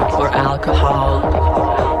 nicotine, or alcohol.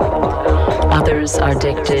 Others are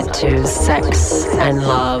addicted to sex and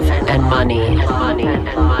love and money.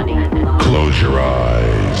 Close your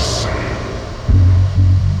eyes.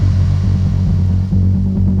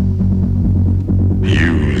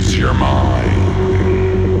 Use your mind.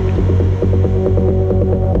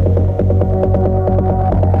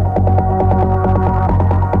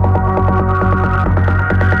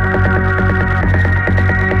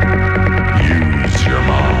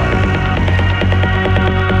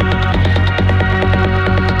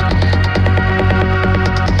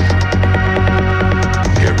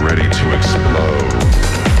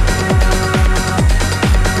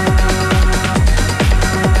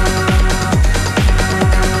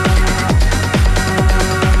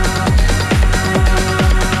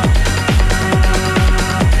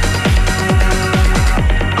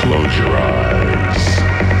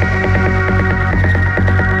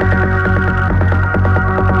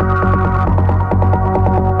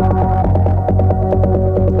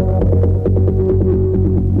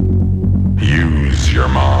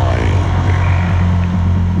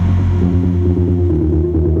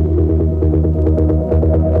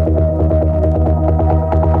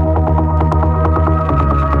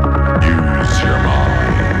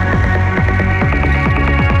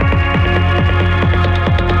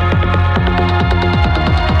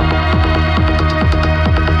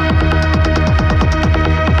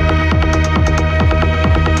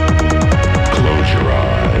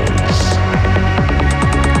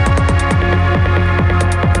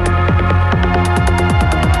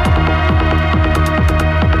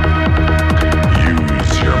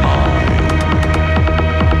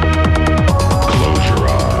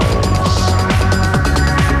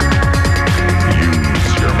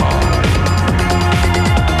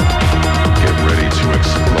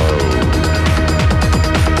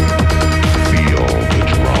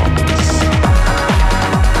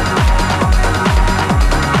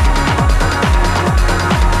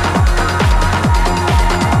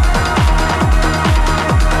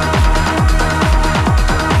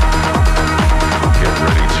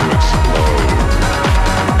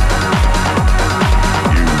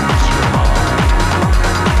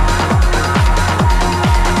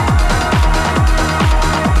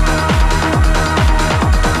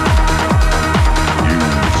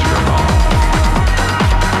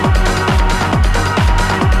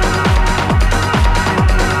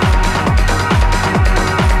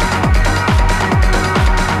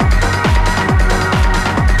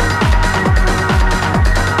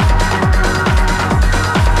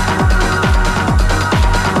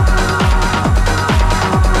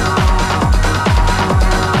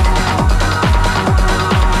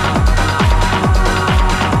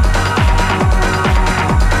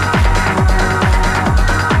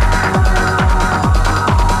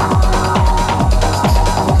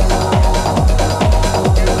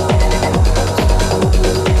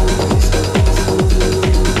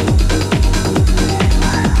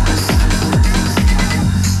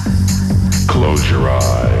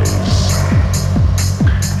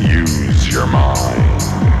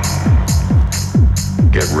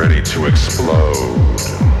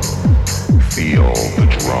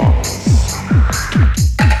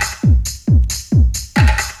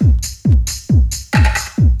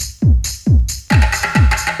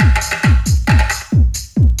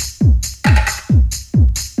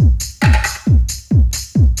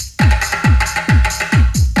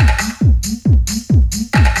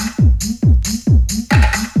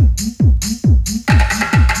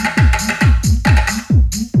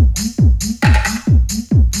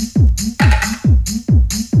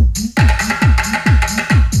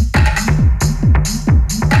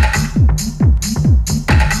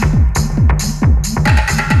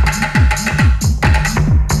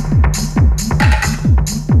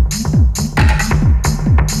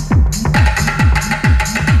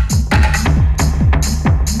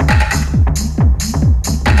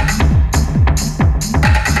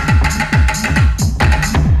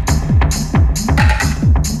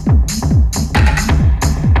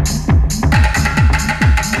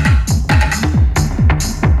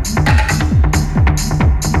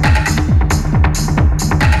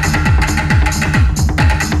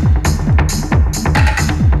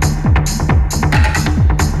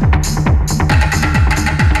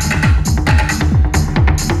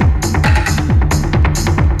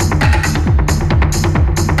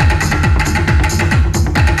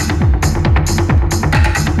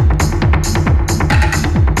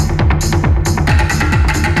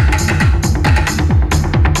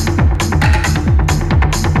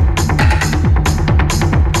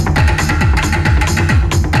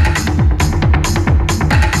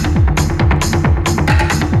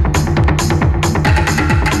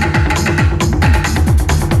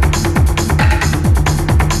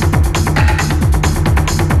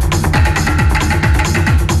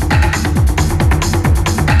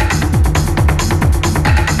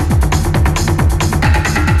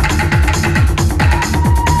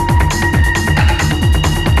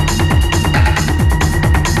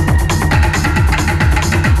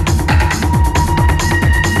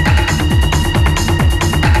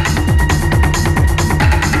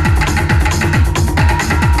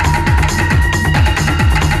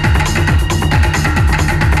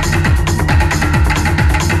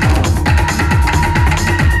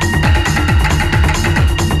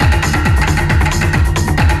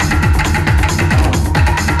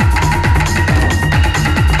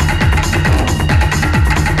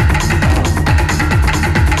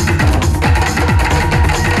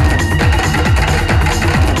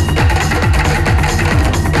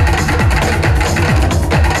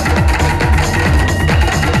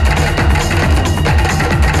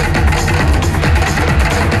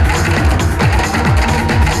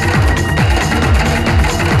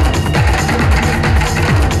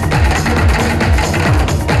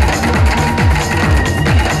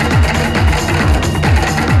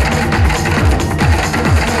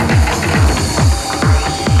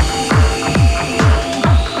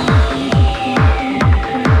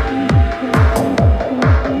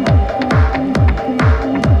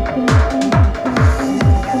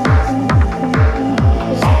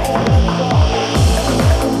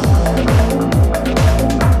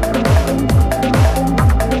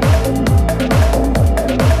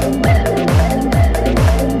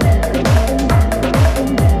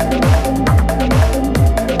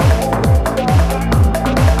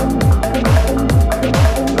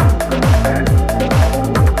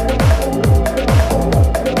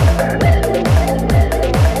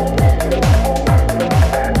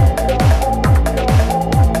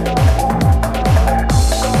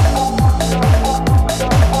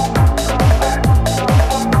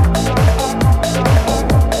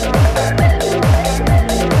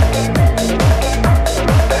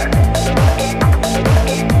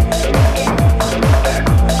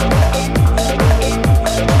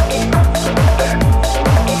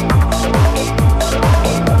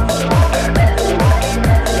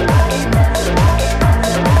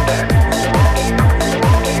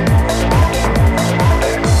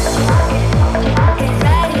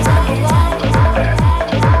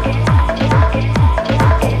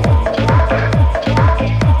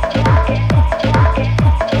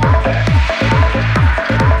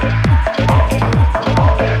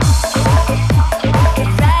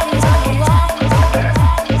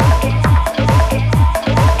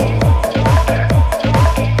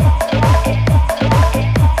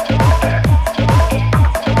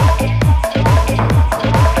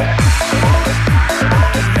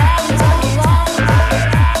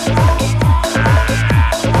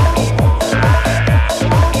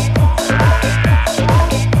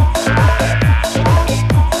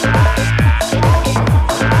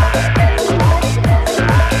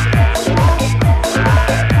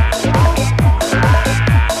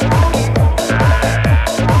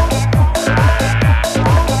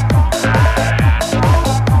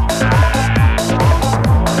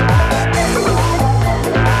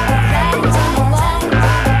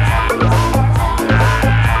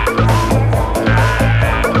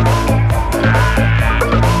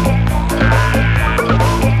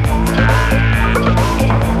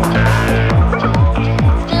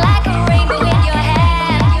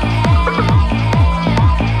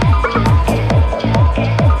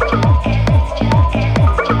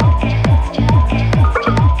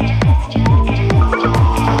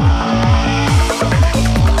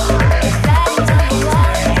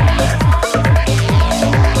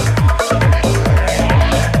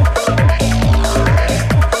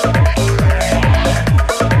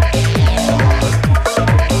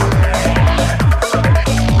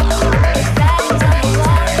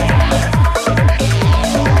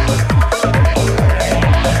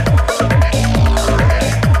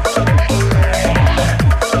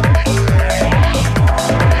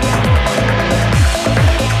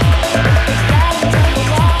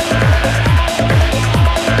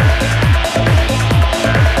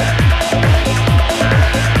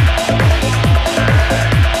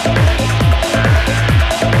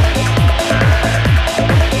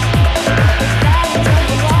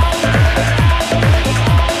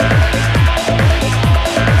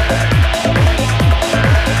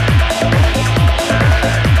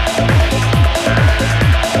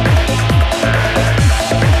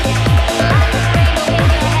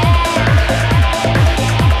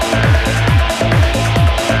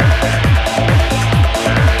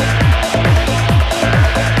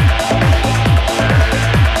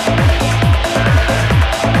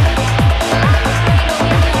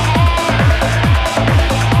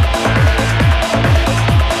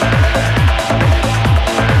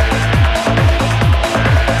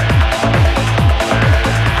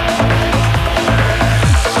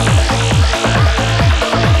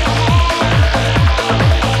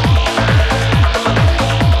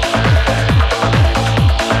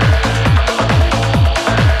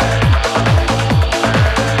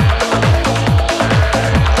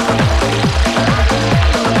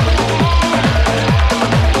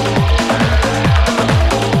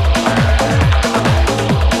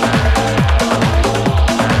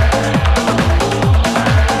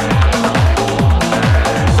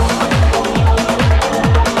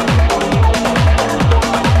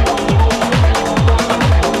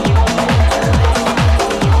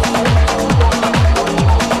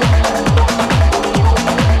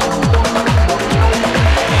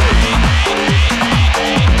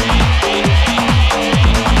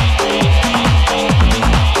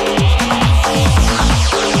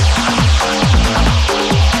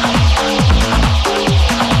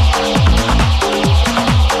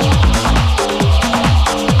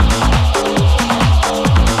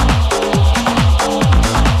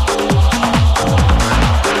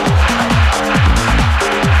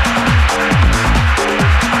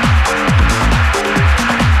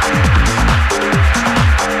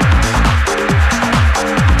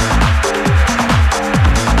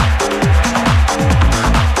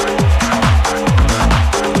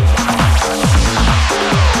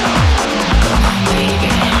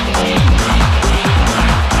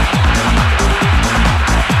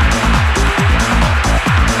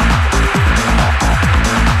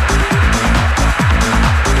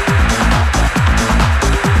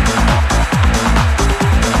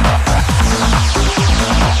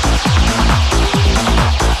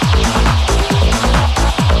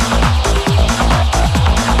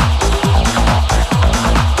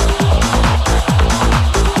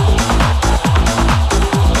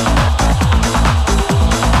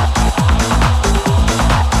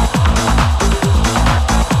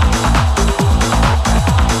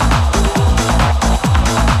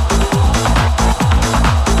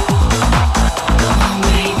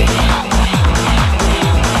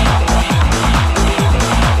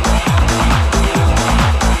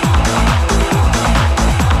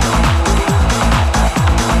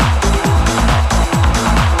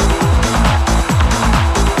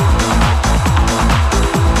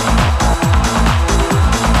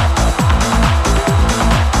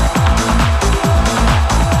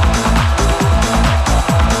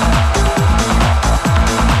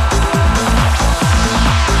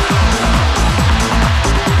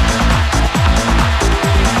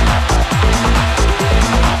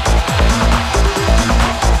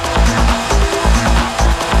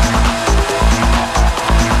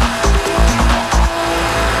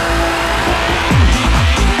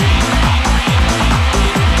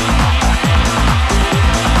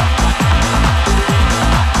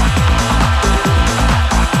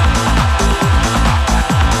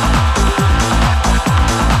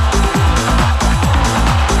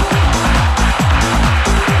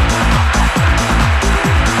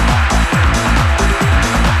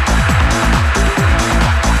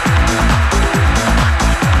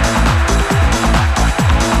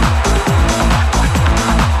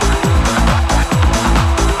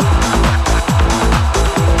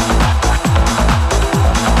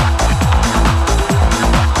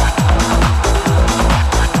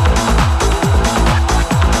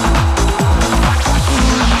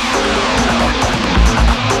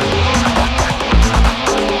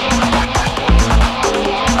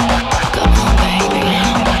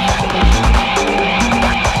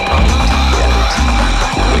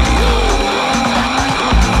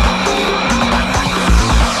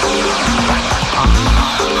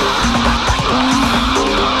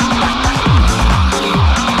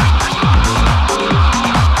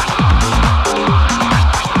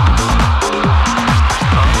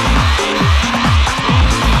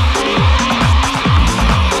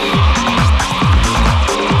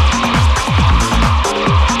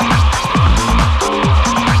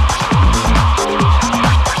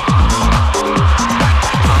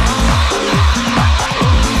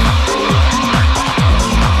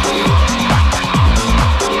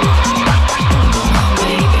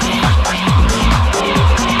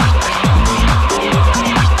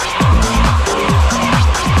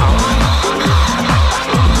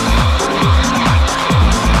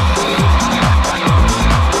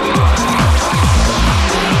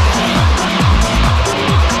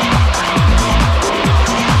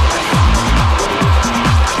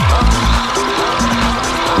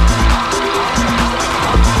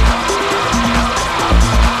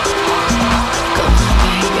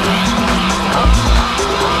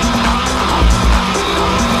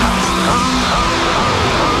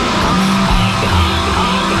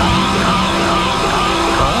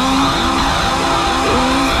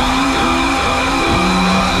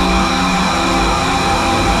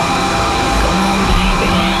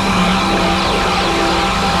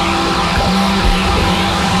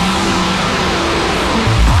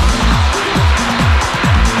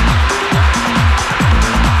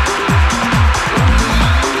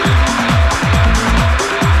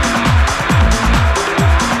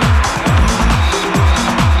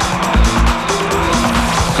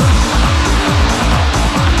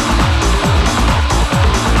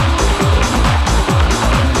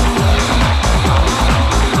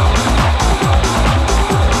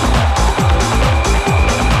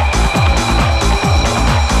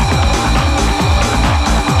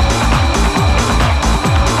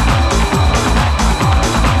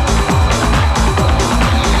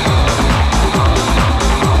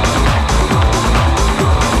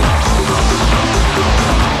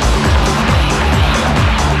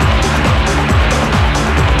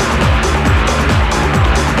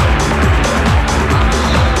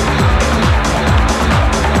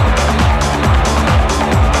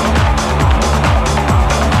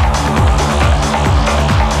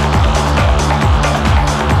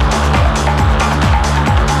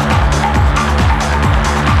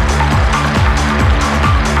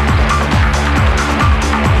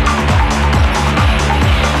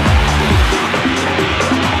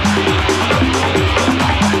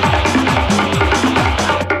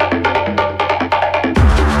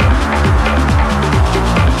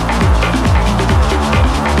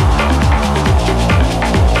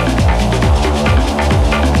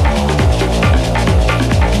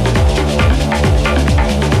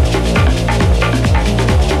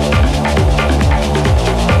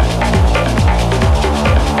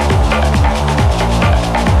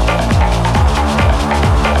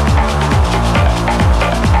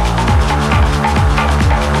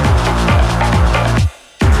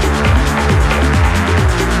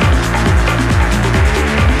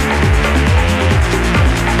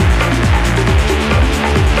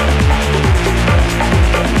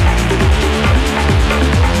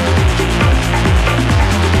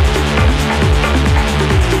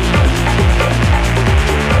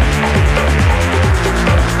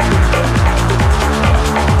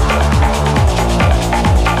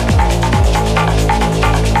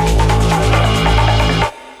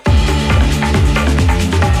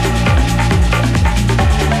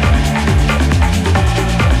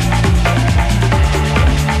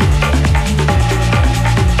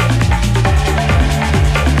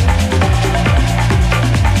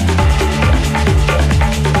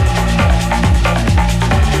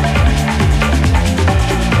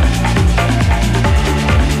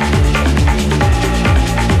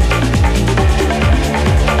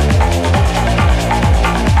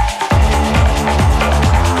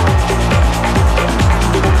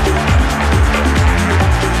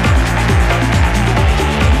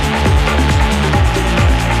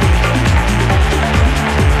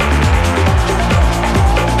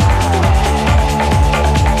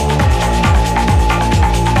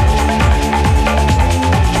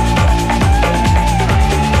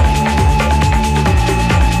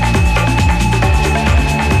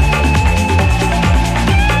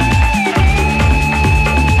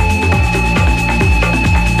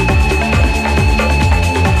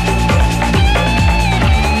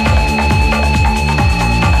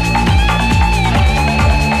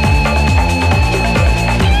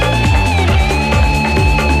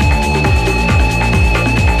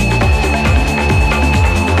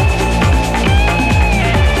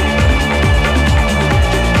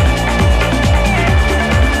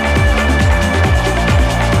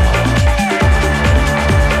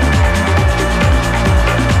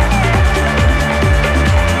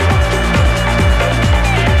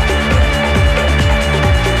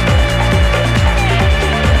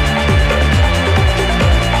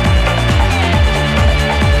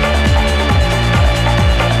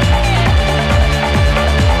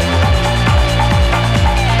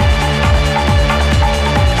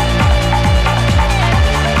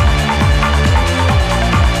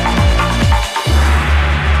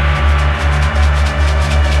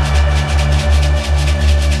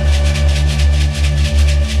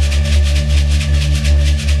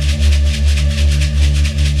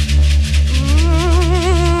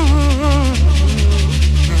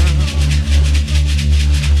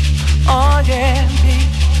 Oh yeah,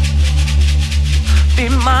 be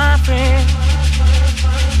my friend.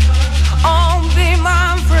 Oh, be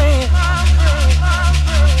my friend.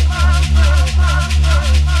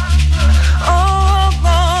 Oh,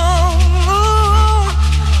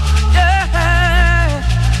 yeah.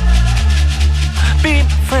 Be my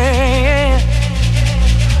friend.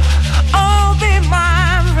 Oh, be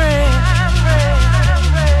my friend.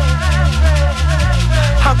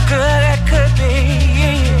 How good it could be.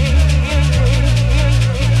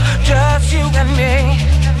 Just you and me.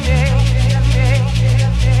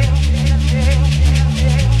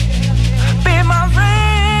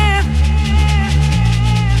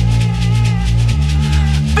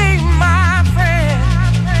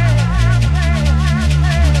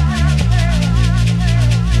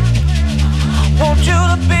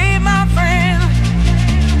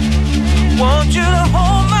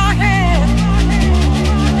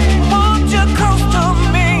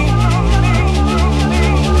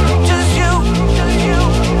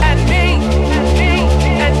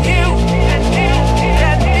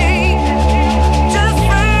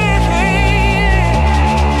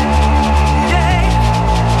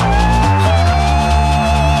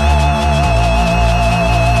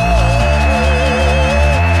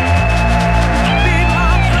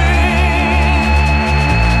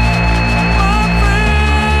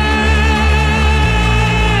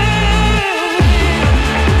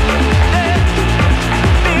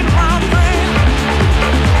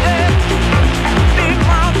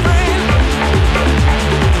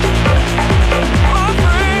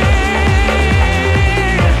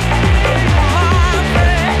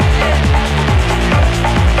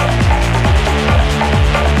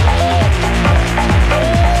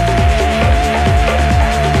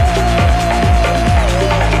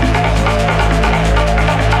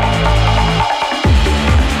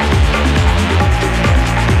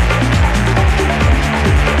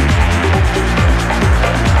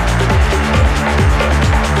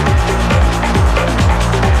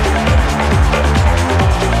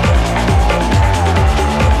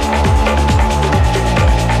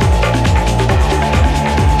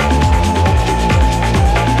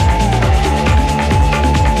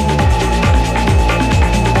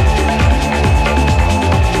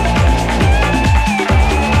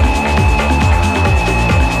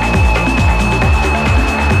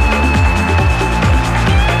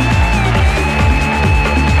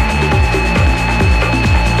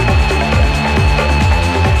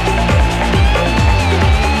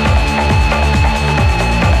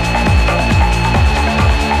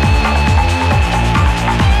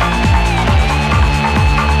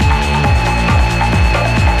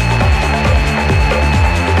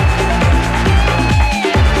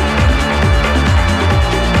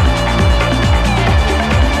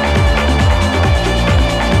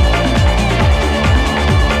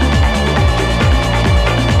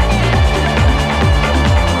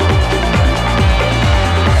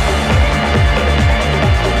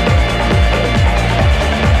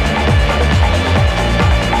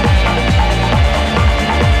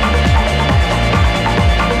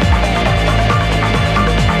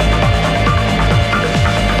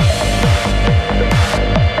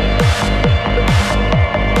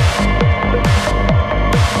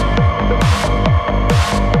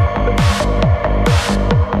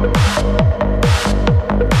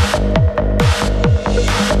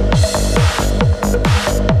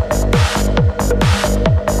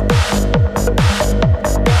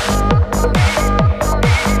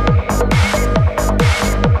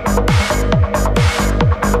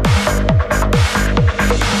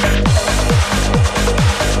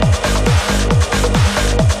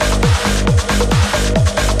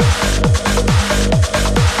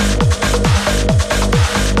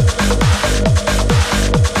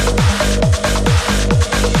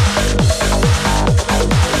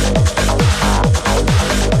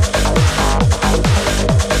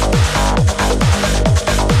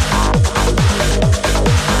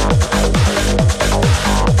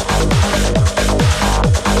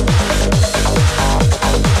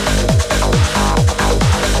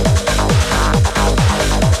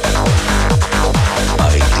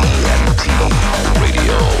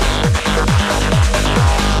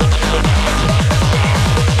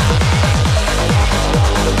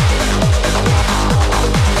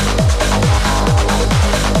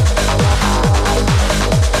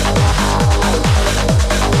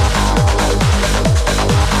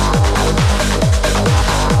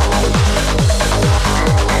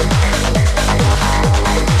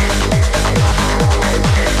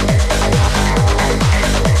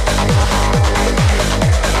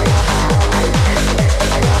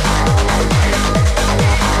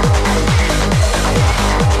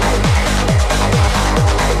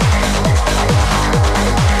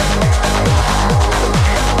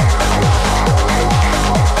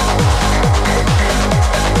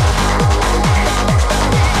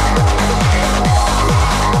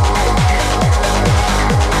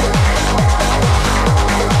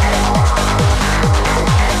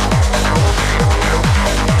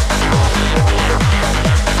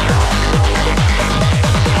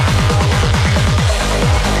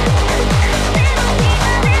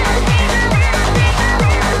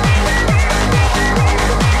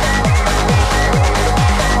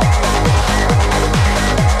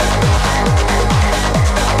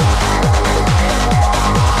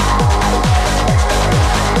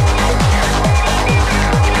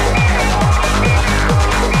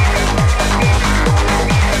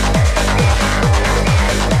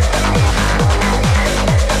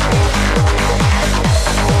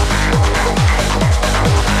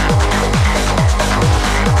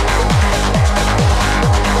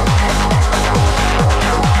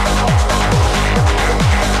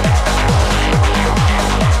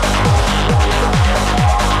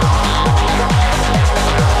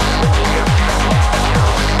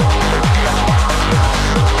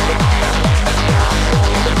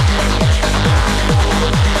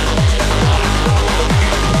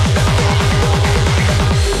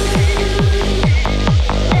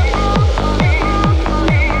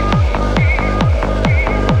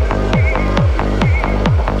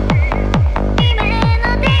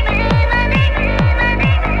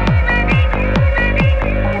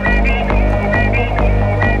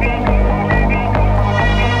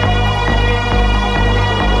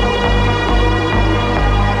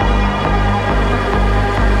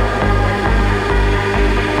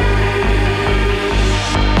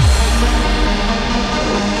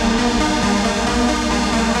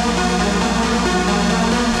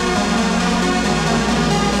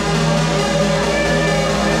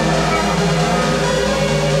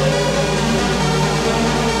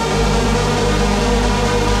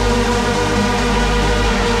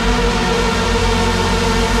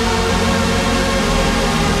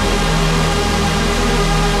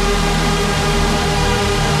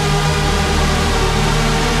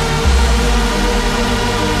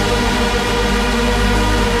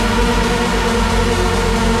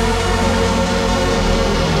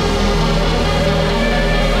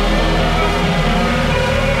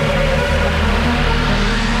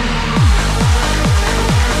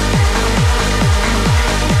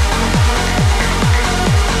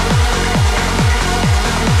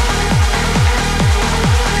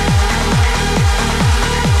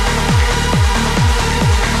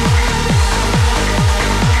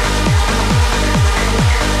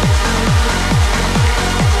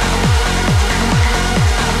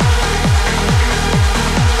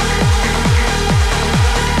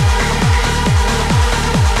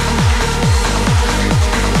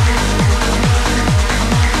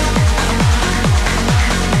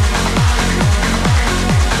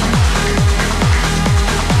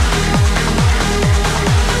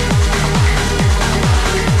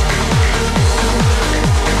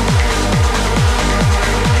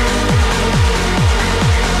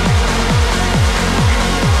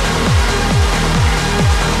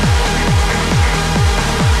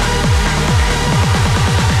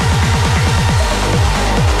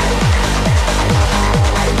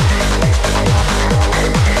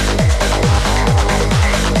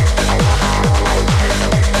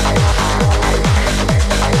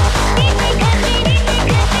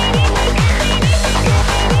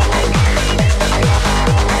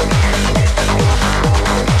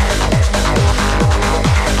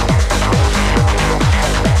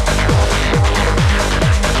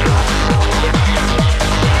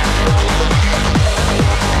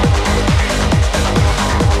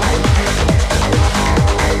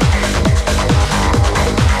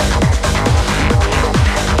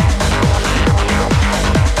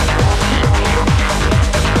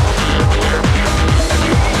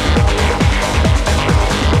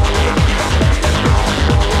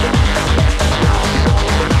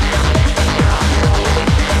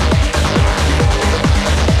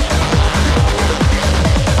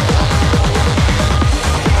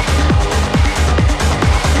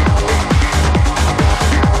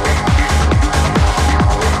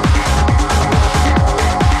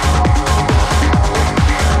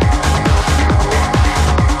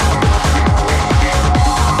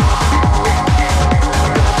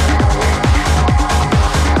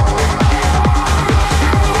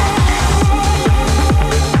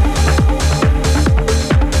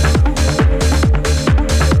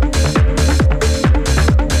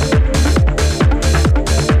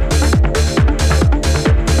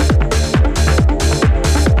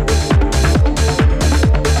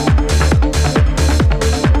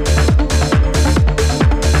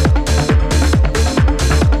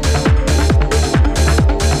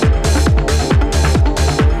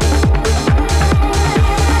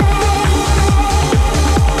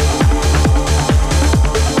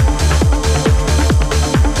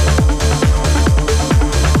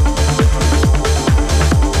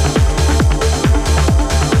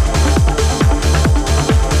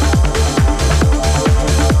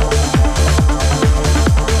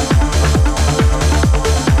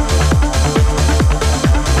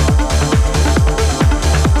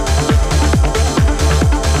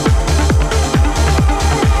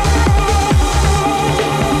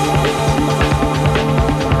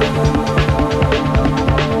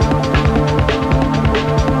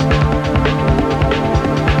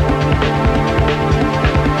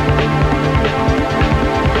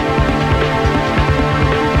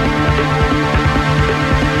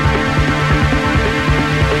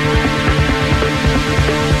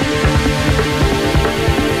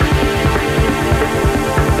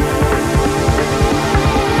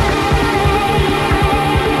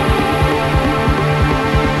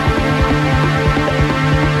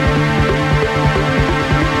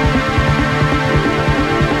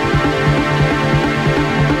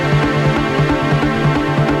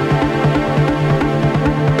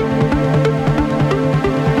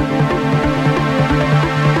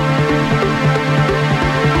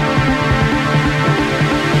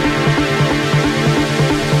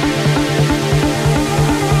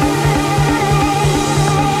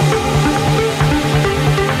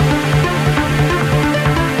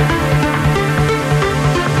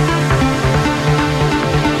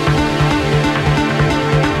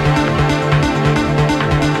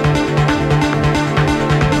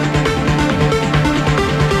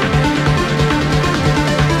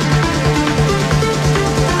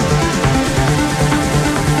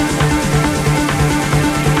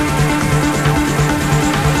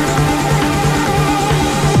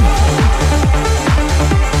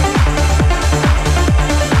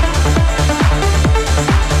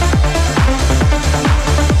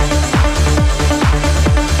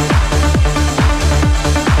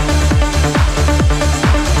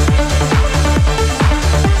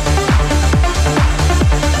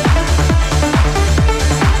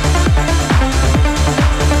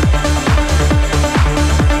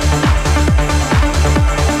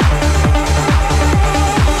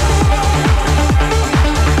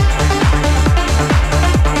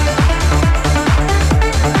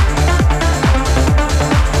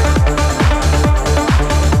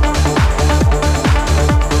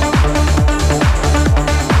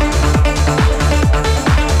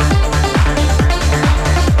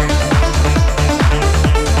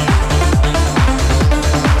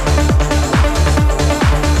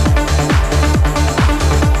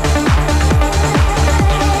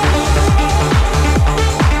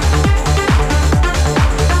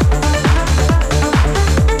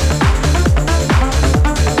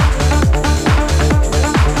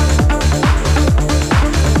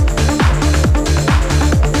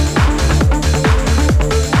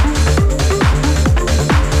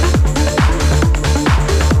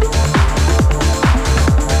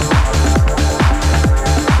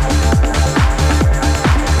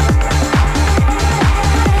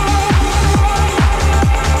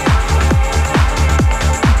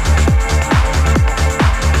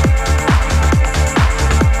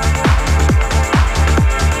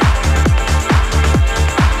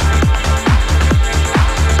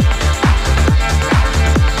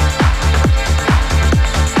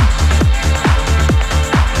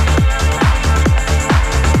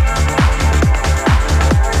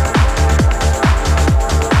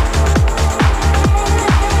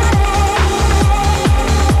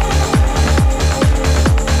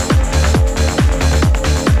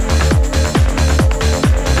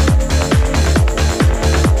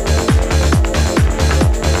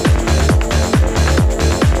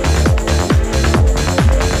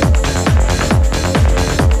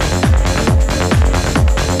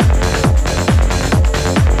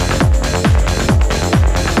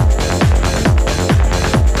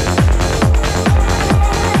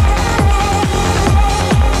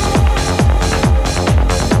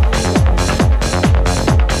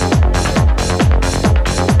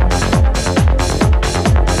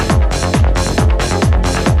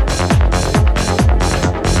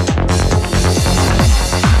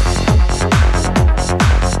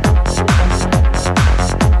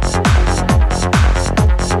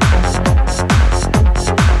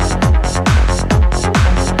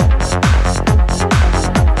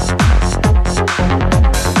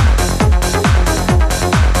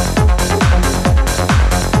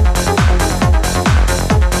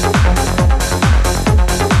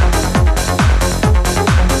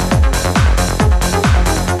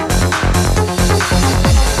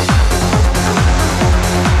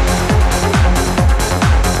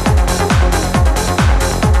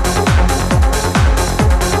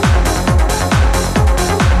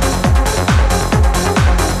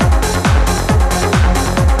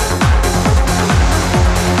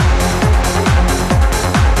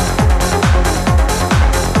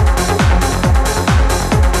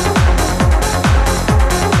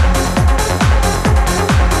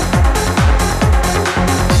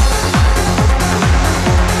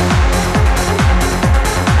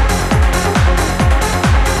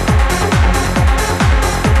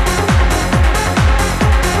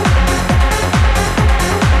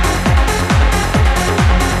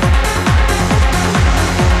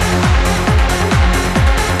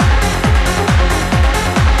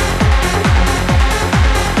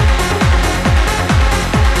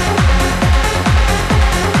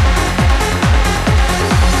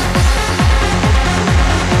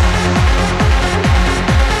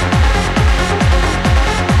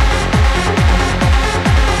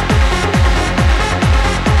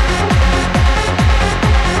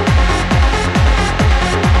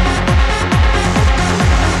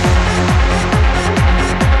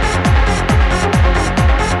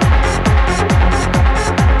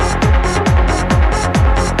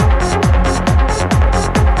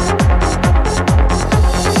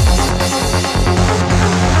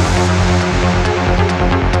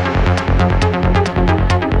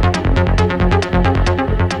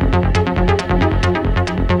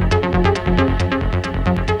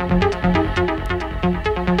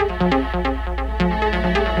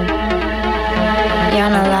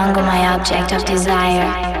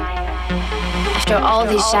 after all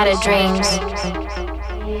these shattered dreams.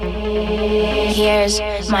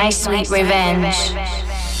 Here's my sweet revenge.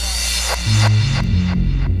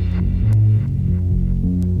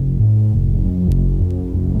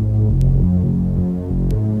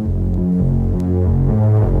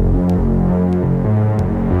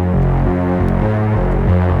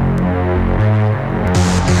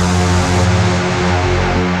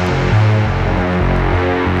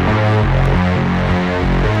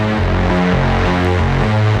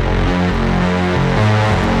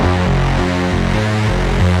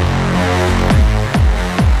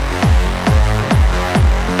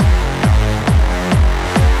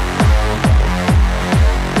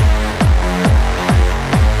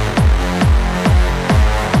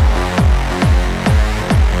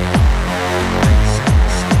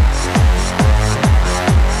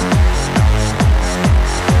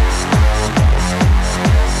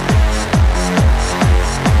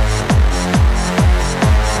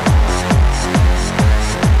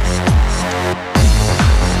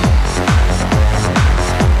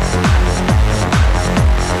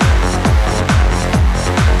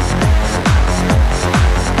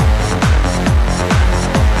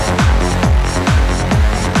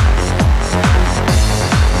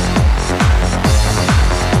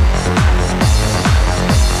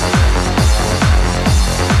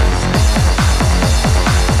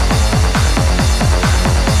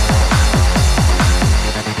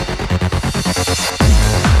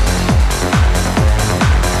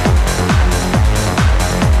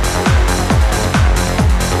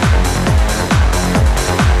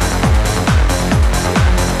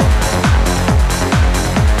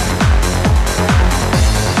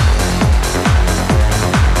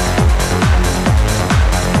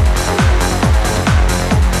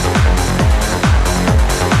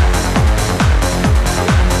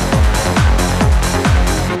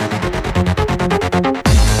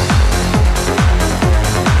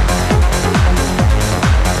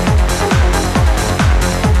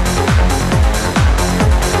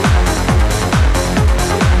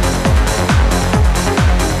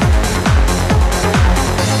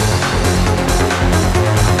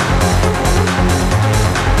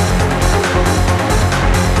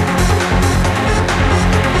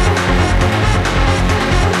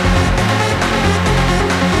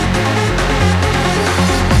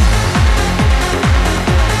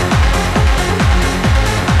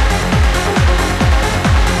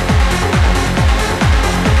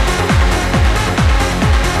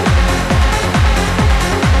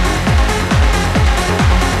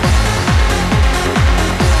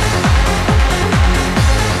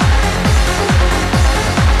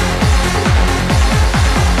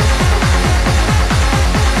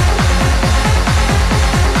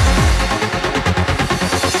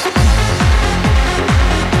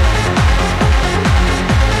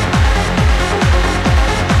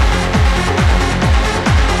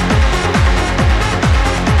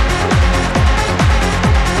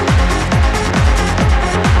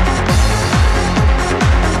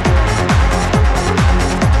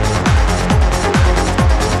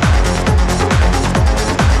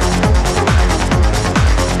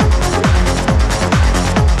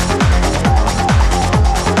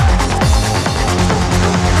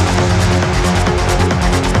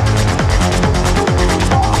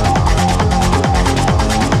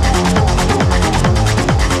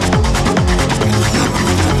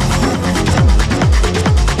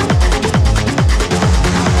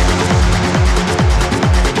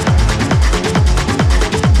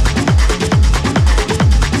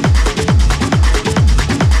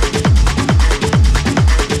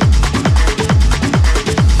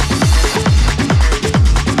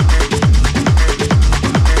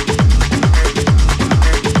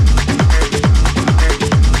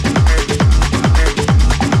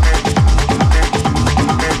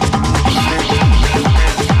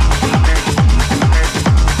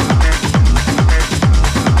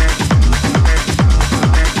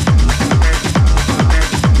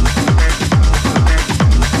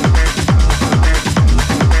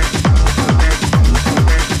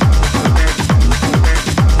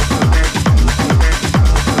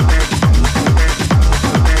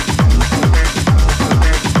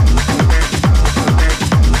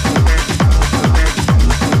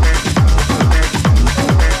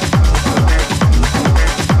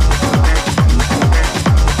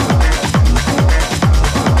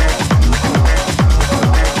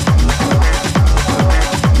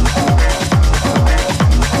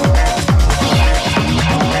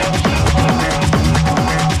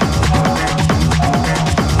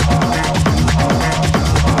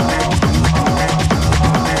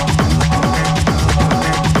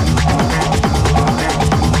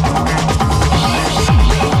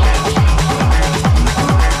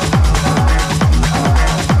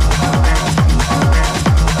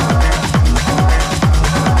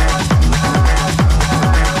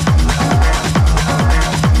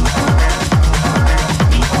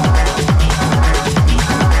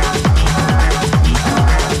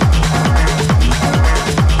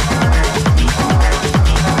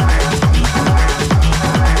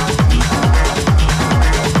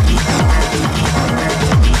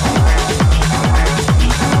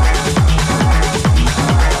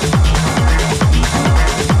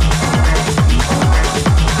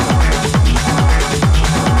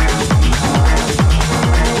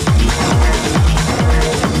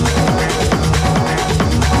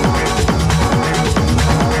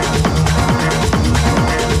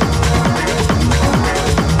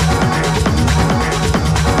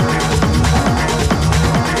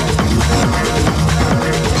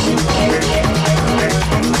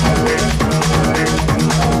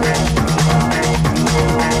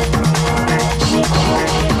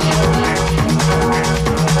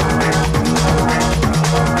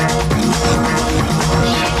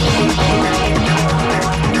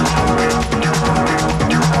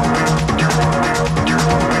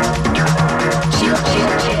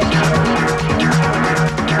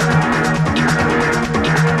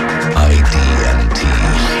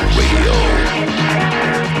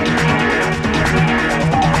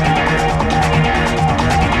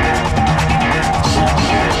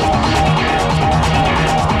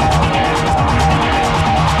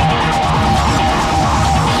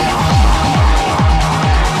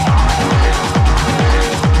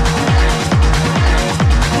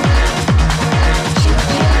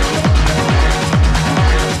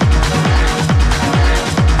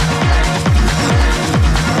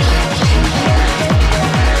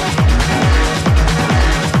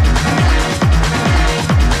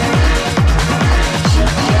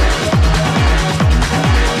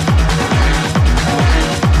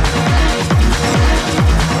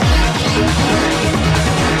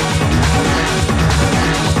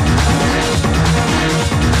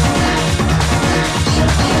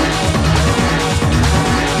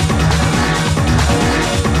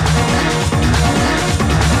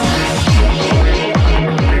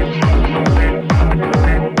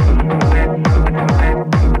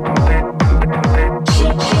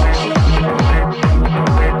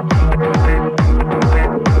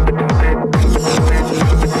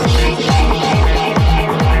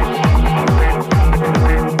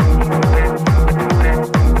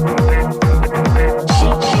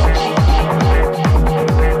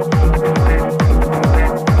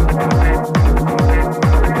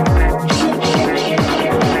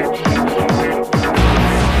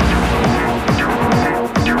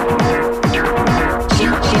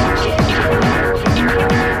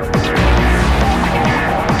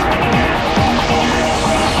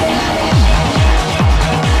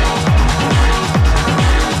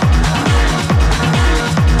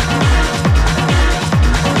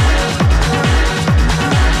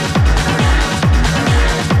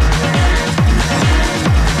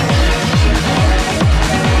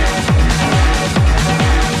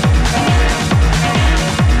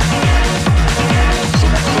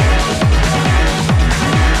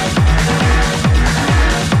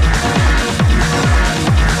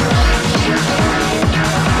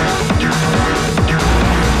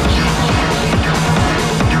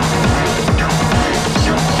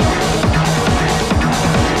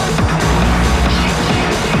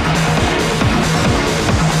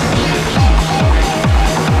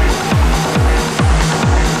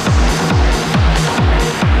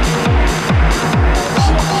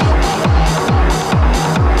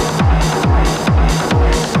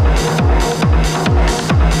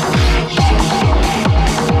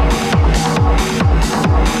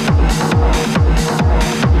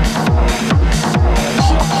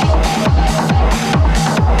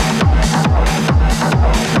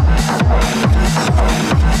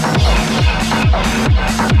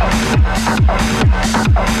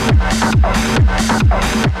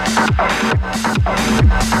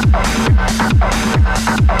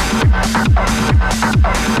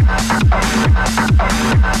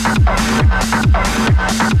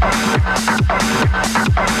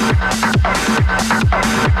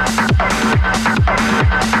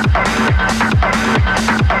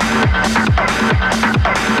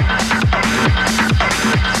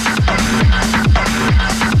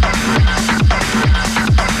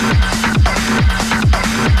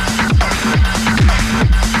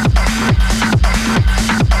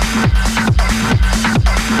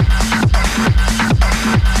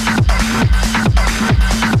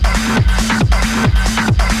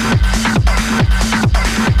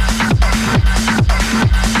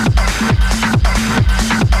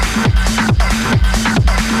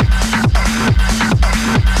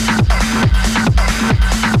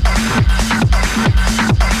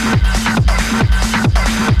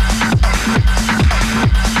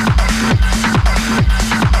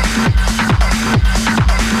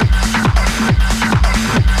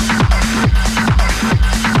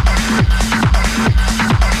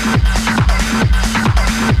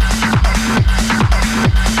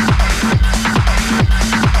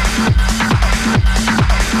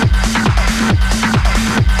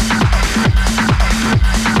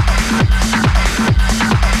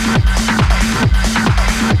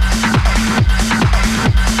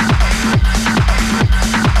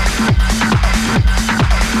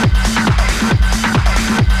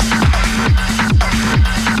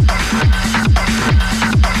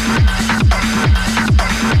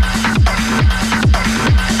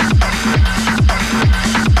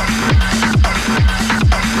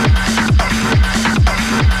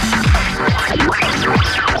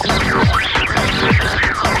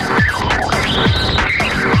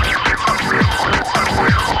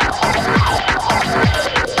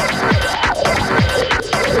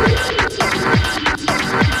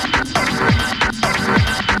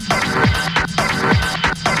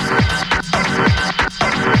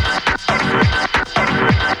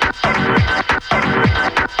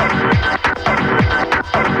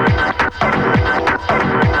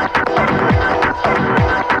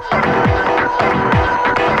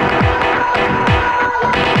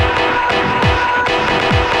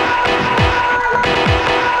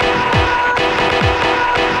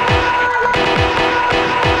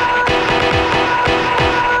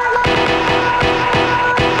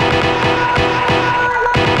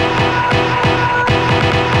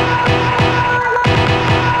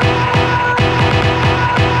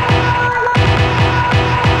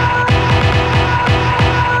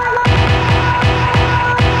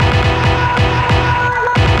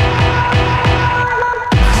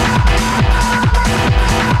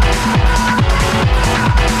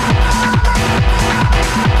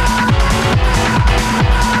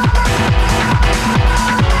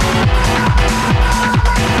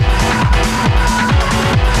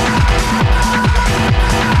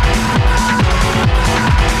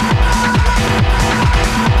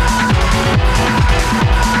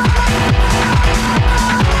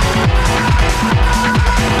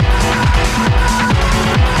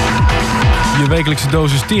 wekelijkse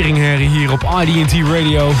dosis teringherrie hier op ID&T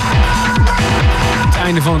Radio. Het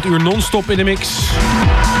einde van het uur non-stop in de mix.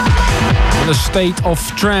 The State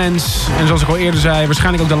of Trance. En zoals ik al eerder zei,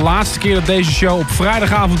 waarschijnlijk ook de laatste keer dat deze show op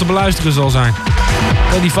vrijdagavond te beluisteren zal zijn.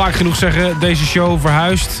 Ik wil niet vaak genoeg zeggen, deze show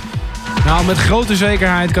verhuist. Nou, met grote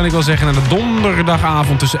zekerheid kan ik wel zeggen naar de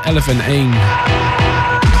donderdagavond tussen 11 en 1.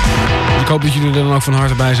 Ik hoop dat jullie er dan ook van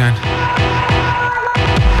harte bij zijn.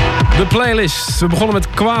 De playlist. We begonnen met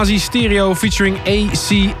Quasi Stereo featuring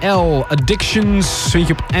ACL. Addictions vind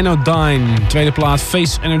je op Anodyne. Tweede plaat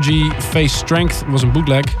Face Energy, Face Strength was een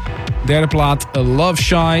bootleg. Derde plaat Love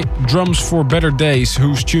Shy, Drums for Better Days,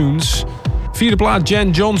 Whose Tunes. Vierde plaat Jan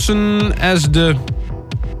Johnson as the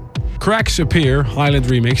Cracks Appear, Highland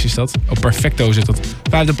remix is dat. Op Perfecto zit dat.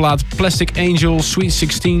 Vijfde plaat Plastic Angel, Sweet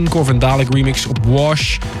 16, Corvin Dalek remix op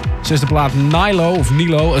Wash. Zesde plaat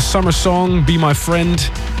Nilo, A Summer Song, Be My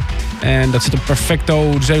Friend. En dat zit op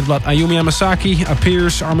Perfecto. De zevende plaat Ayumi Hamasaki,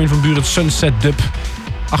 Appears, Armin van Buuren, Sunset Dub.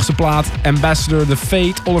 Achtste plaat Ambassador, The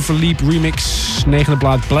Fate, Oliver Leap remix. Negende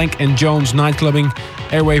plaat Blank & Jones, Nightclubbing,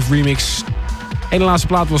 Airwave remix. Ene laatste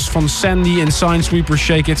plaat was van Sandy en Sinesweeper,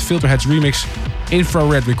 Shake It, Filterheads remix.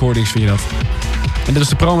 Infrared Recordings vind je dat. En dit is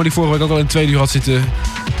de promo die vorige week ook al in het tweede uur had zitten.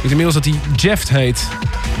 Ik weet inmiddels dat hij Jeff heet.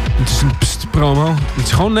 Het is een promo. Het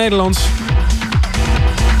is gewoon Nederlands.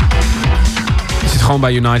 Het zit gewoon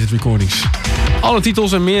bij United Recordings. Alle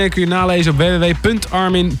titels en meer kun je nalezen op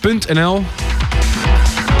www.armin.nl.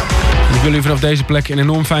 En ik wil u vanaf deze plek een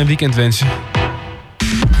enorm fijn weekend wensen.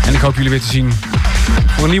 En ik hoop jullie weer te zien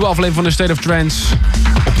voor een nieuwe aflevering van The State of Trance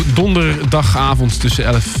op donderdagavond tussen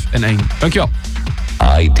 11 en 1. Dankjewel.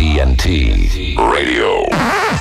 ID&T Radio.